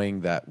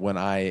knowing that when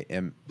I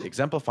am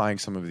exemplifying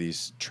some of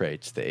these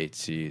traits, the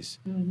 8Cs,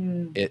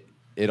 mm-hmm.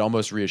 it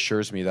almost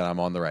reassures me that I'm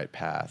on the right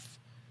path.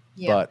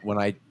 Yeah. But when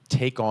I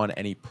take on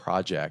any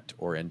project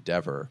or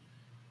endeavor,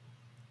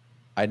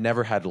 I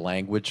never had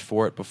language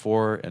for it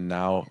before. And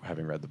now,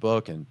 having read the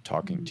book and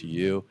talking mm-hmm. to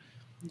you,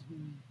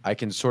 mm-hmm. I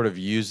can sort of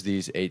use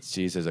these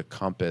 8Cs as a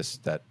compass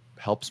that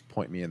helps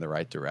point me in the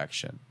right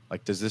direction.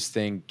 Like, does this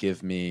thing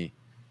give me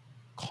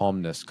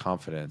calmness,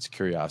 confidence,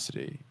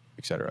 curiosity,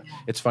 etc.? Yeah.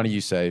 It's funny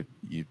you say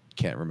you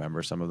can't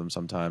remember some of them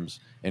sometimes.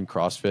 In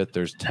CrossFit,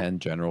 there's 10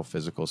 general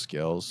physical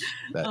skills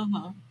that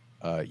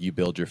you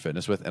build your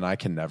fitness with, and I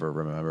can never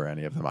remember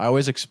any of them. I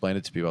always explain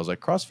it to people. I was like,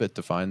 CrossFit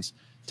defines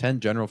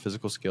 10 general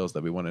physical skills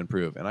that we want to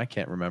improve, and I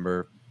can't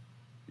remember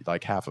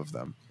like half of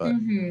them. But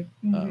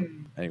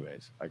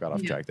anyways, I got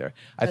off track there.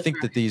 I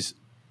think that these,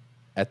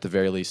 at the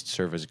very least,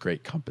 serve as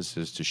great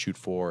compasses to shoot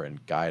for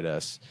and guide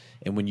us.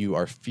 And when you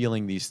are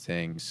feeling these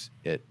things,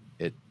 it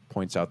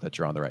points out that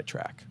you're on the right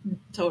track.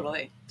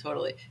 Totally.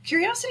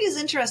 Curiosity is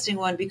an interesting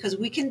one because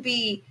we can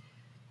be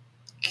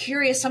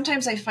curious.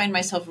 Sometimes I find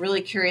myself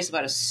really curious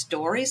about a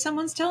story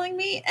someone's telling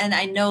me, and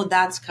I know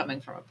that's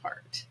coming from a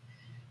part.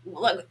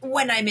 Like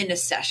when I'm in a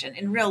session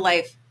in real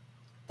life,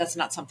 that's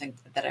not something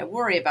that I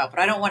worry about, but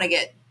I don't want to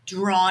get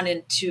drawn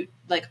into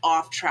like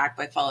off track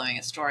by following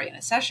a story in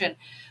a session.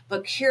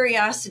 But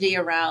curiosity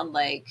around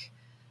like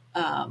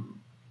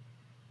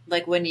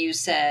when you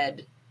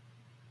said,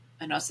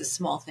 I know it's a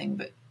small thing,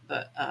 but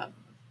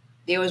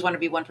they always want to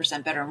be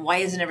 1% better. And why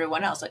isn't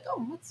everyone else like,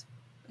 oh,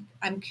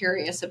 I'm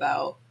curious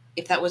about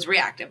if that was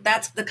reactive.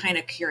 That's the kind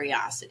of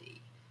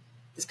curiosity,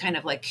 this kind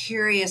of like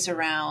curious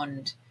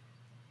around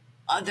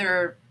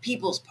other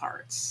people's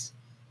parts,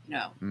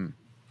 Yeah. Well,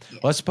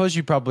 I suppose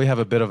you probably have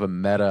a bit of a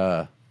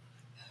meta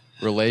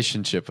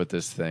relationship with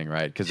this thing,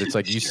 right? Because it's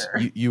like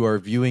you are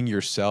viewing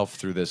yourself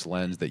through this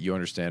lens that you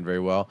understand very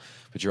well,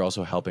 but you're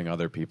also helping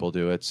other people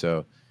do it.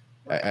 So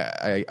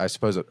I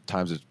suppose at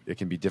times it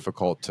can be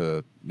difficult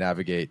to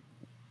navigate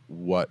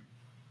what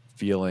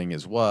feeling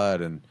is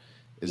what, and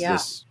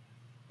is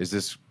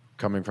this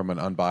coming from an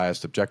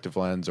unbiased, objective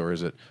lens, or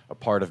is it a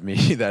part of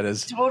me that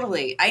is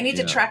totally? I need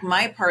to track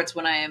my parts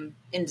when I am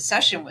in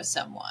session with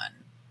someone,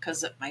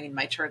 because my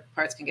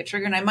parts can get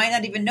triggered, and I might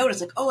not even notice.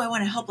 Like, oh, I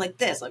want to help like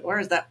this. Like, where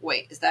is that?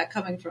 Wait, is that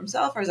coming from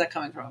self, or is that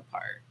coming from a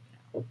part?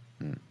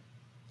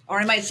 Or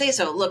I might say,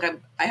 so look,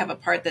 I have a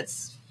part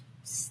that's,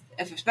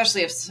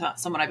 especially if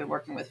someone I've been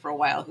working with for a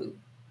while who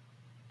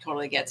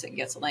totally gets it and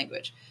gets the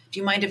language. Do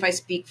you mind if I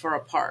speak for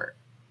a part?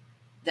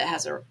 that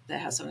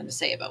has something to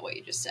say about what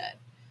you just said.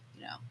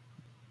 You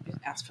know,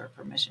 ask for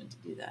permission to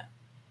do that.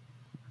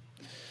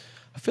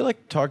 I feel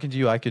like talking to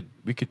you,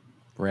 we could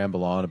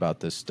ramble on about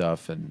this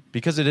stuff, and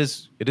because it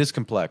is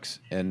complex,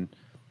 and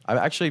I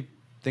actually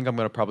think I'm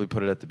going to probably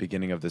put it at the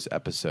beginning of this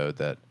episode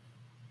that,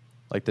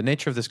 like, the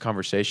nature of this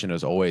conversation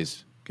is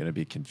always going to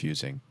be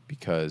confusing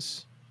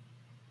because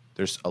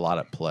there's a lot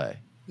at play.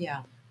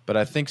 Yeah. But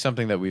I think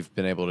something that we've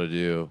been able to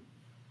do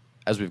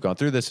as we've gone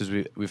through this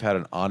is we've had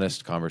an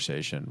honest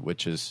conversation,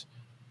 which is,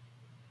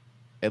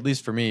 at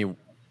least for me,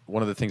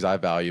 one of the things I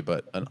value,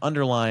 but an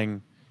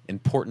underlying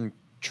important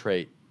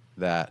trait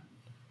that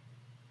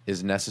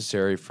is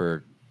necessary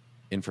for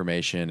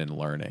information and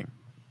learning.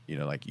 You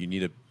know, like you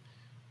need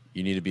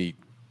to be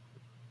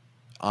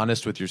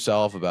honest with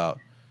yourself about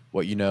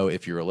what you know.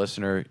 If you're a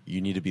listener,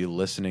 you need to be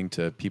listening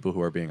to people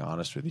who are being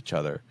honest with each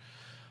other.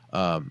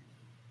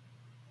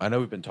 I know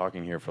we've been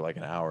talking here for like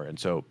an hour, and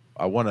so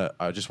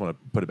I just want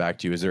to put it back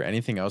to you. Is there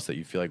anything else that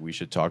you feel like we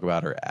should talk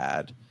about or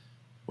add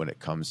when it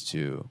comes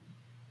to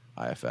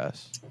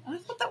IFS? I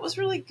thought that was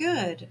really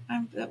good.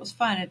 That was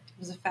fun. It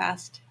was a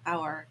fast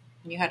hour,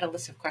 and you had a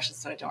list of questions,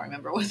 so I don't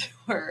remember what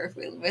they were. If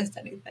we missed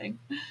anything,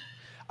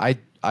 I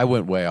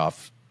went way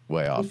off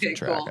okay,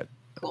 track. cool.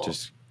 Cool. I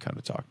just kind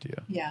of talked to you.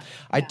 Yeah.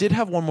 I did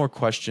have one more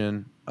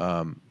question.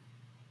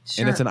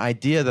 Sure. And it's an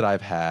idea that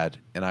I've had,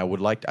 and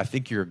I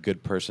think you're a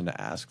good person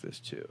to ask this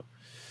to.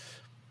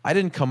 I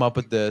didn't come up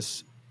with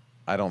this.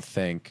 I don't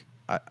think.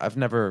 I've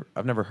never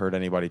heard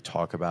anybody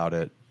talk about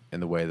it in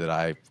the way that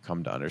I've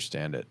come to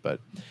understand it. But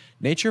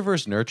nature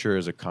versus nurture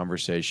is a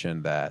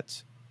conversation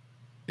that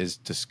is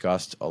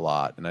discussed a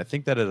lot. And I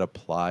think that it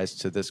applies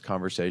to this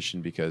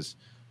conversation because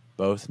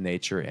both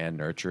nature and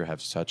nurture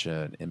have such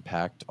an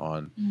impact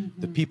on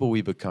the people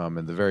we become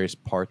and the various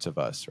parts of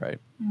us, right?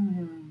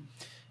 Mm-hmm.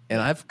 And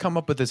I've come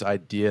up with this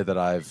idea that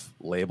I've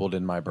labeled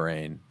in my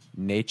brain,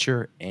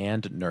 nature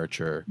and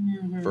nurture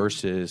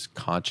versus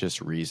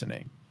conscious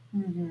reasoning.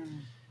 Mm-hmm.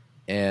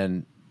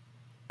 And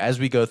as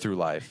we go through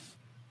life,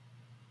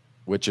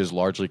 which is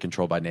largely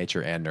controlled by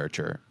nature and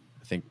nurture,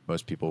 I think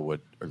most people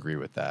would agree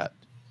with that.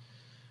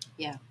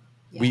 Yeah.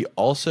 We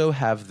also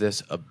have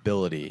this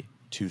ability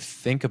to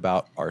think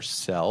about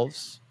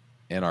ourselves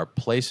and our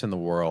place in the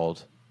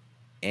world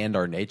and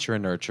our nature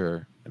and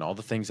nurture and all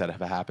the things that have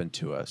happened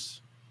to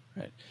us.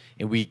 Right.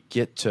 And we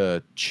get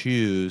to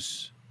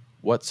choose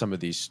what some of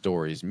these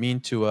stories mean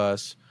to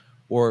us,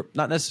 or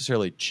not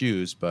necessarily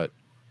choose, but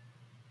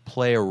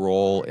play a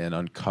role in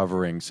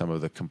uncovering some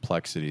of the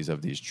complexities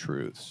of these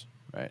truths.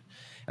 Right.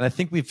 And I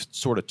think we've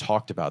sort of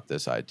talked about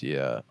this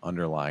idea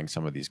underlying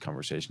some of these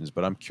conversations,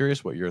 but I'm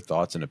curious what your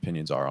thoughts and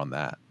opinions are on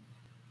that.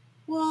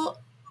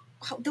 Well,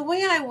 the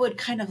way I would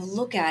kind of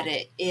look at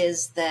it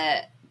is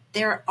that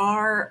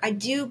I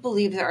do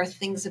believe there are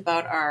things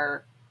about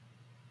our,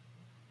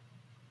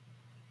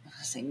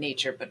 I say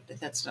nature, but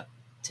that's not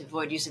to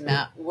avoid using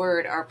that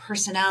word, our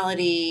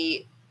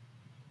personality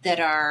that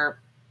are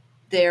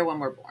there when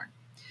we're born.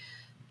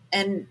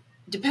 And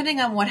depending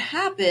on what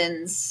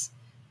happens,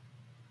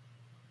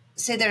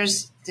 say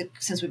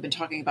since we've been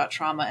talking about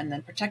trauma and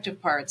then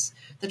protective parts,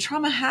 the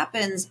trauma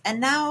happens and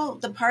now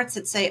the parts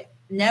that say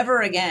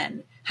never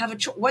again have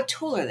what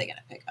tool are they going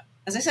to pick up?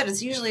 As I said,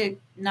 it's usually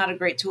not a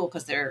great tool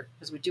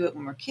because we do it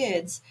when we're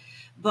kids,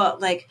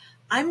 but like,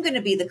 I'm going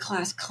to be the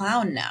class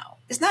clown now.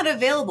 It's not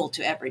available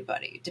to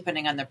everybody,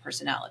 depending on their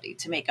personality,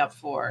 to make up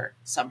for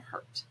some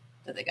hurt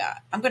that they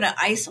got. I'm going to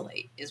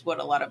isolate is what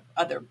a lot of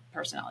other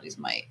personalities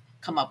might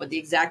come up with, the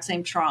exact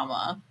same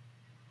trauma,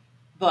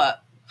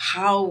 but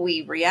how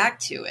we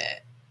react to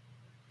it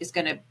is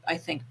going to, I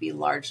think, be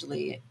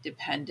largely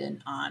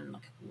dependent on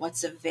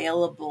what's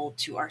available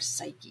to our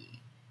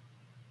psyche.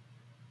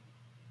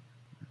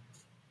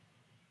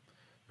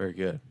 Very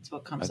good. That's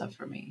what comes up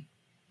for me.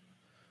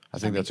 I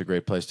think that's a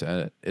great place to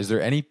end it. Is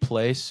there any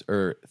place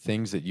or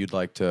things that you'd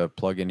like to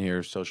plug in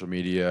here, social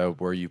media,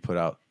 where you put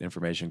out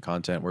information,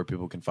 content, where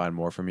people can find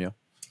more from you?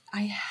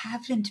 I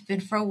haven't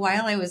been for a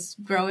while. I was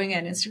growing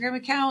an Instagram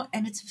account,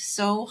 and it's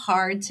so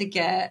hard to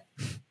get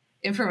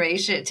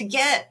information, to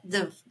get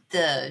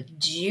the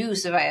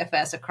juice of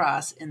IFS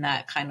across in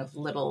that kind of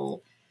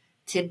little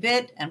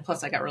tidbit. And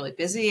plus, I got really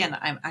busy, and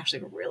I'm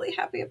actually really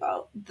happy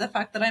about the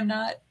fact that I'm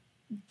not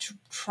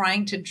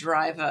trying to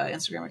drive an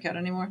Instagram account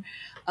anymore.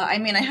 I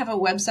have a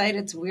website.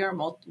 It's we are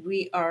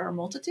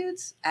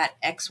multitudes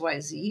at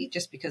XYZ,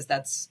 just because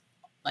that's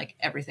like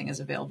everything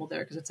is available there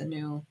because it's a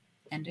new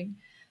ending.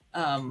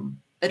 I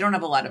don't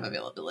have a lot of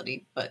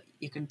availability, but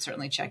you can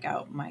certainly check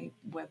out my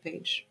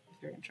webpage if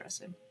you're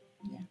interested.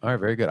 Yeah. All right,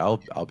 very good.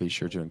 I'll be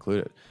sure to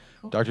include it.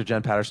 Cool. Dr.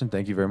 Jen Patterson,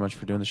 thank you very much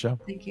for doing the show.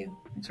 Thank you.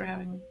 Thanks for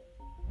having me.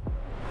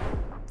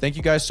 Thank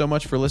you guys so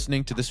much for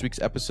listening to this week's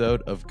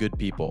episode of Good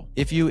People.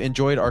 If you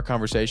enjoyed our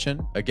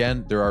conversation,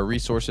 again, there are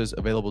resources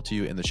available to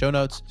you in the show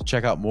notes to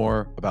check out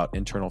more about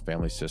internal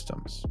family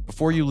systems.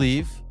 Before you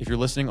leave, if you're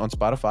listening on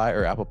Spotify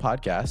or Apple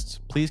Podcasts,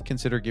 please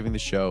consider giving the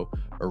show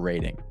a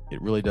rating.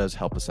 It really does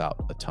help us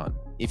out a ton.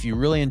 If you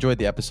really enjoyed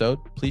the episode,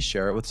 please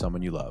share it with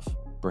someone you love,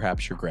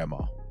 perhaps your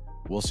grandma.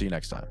 We'll see you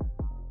next time.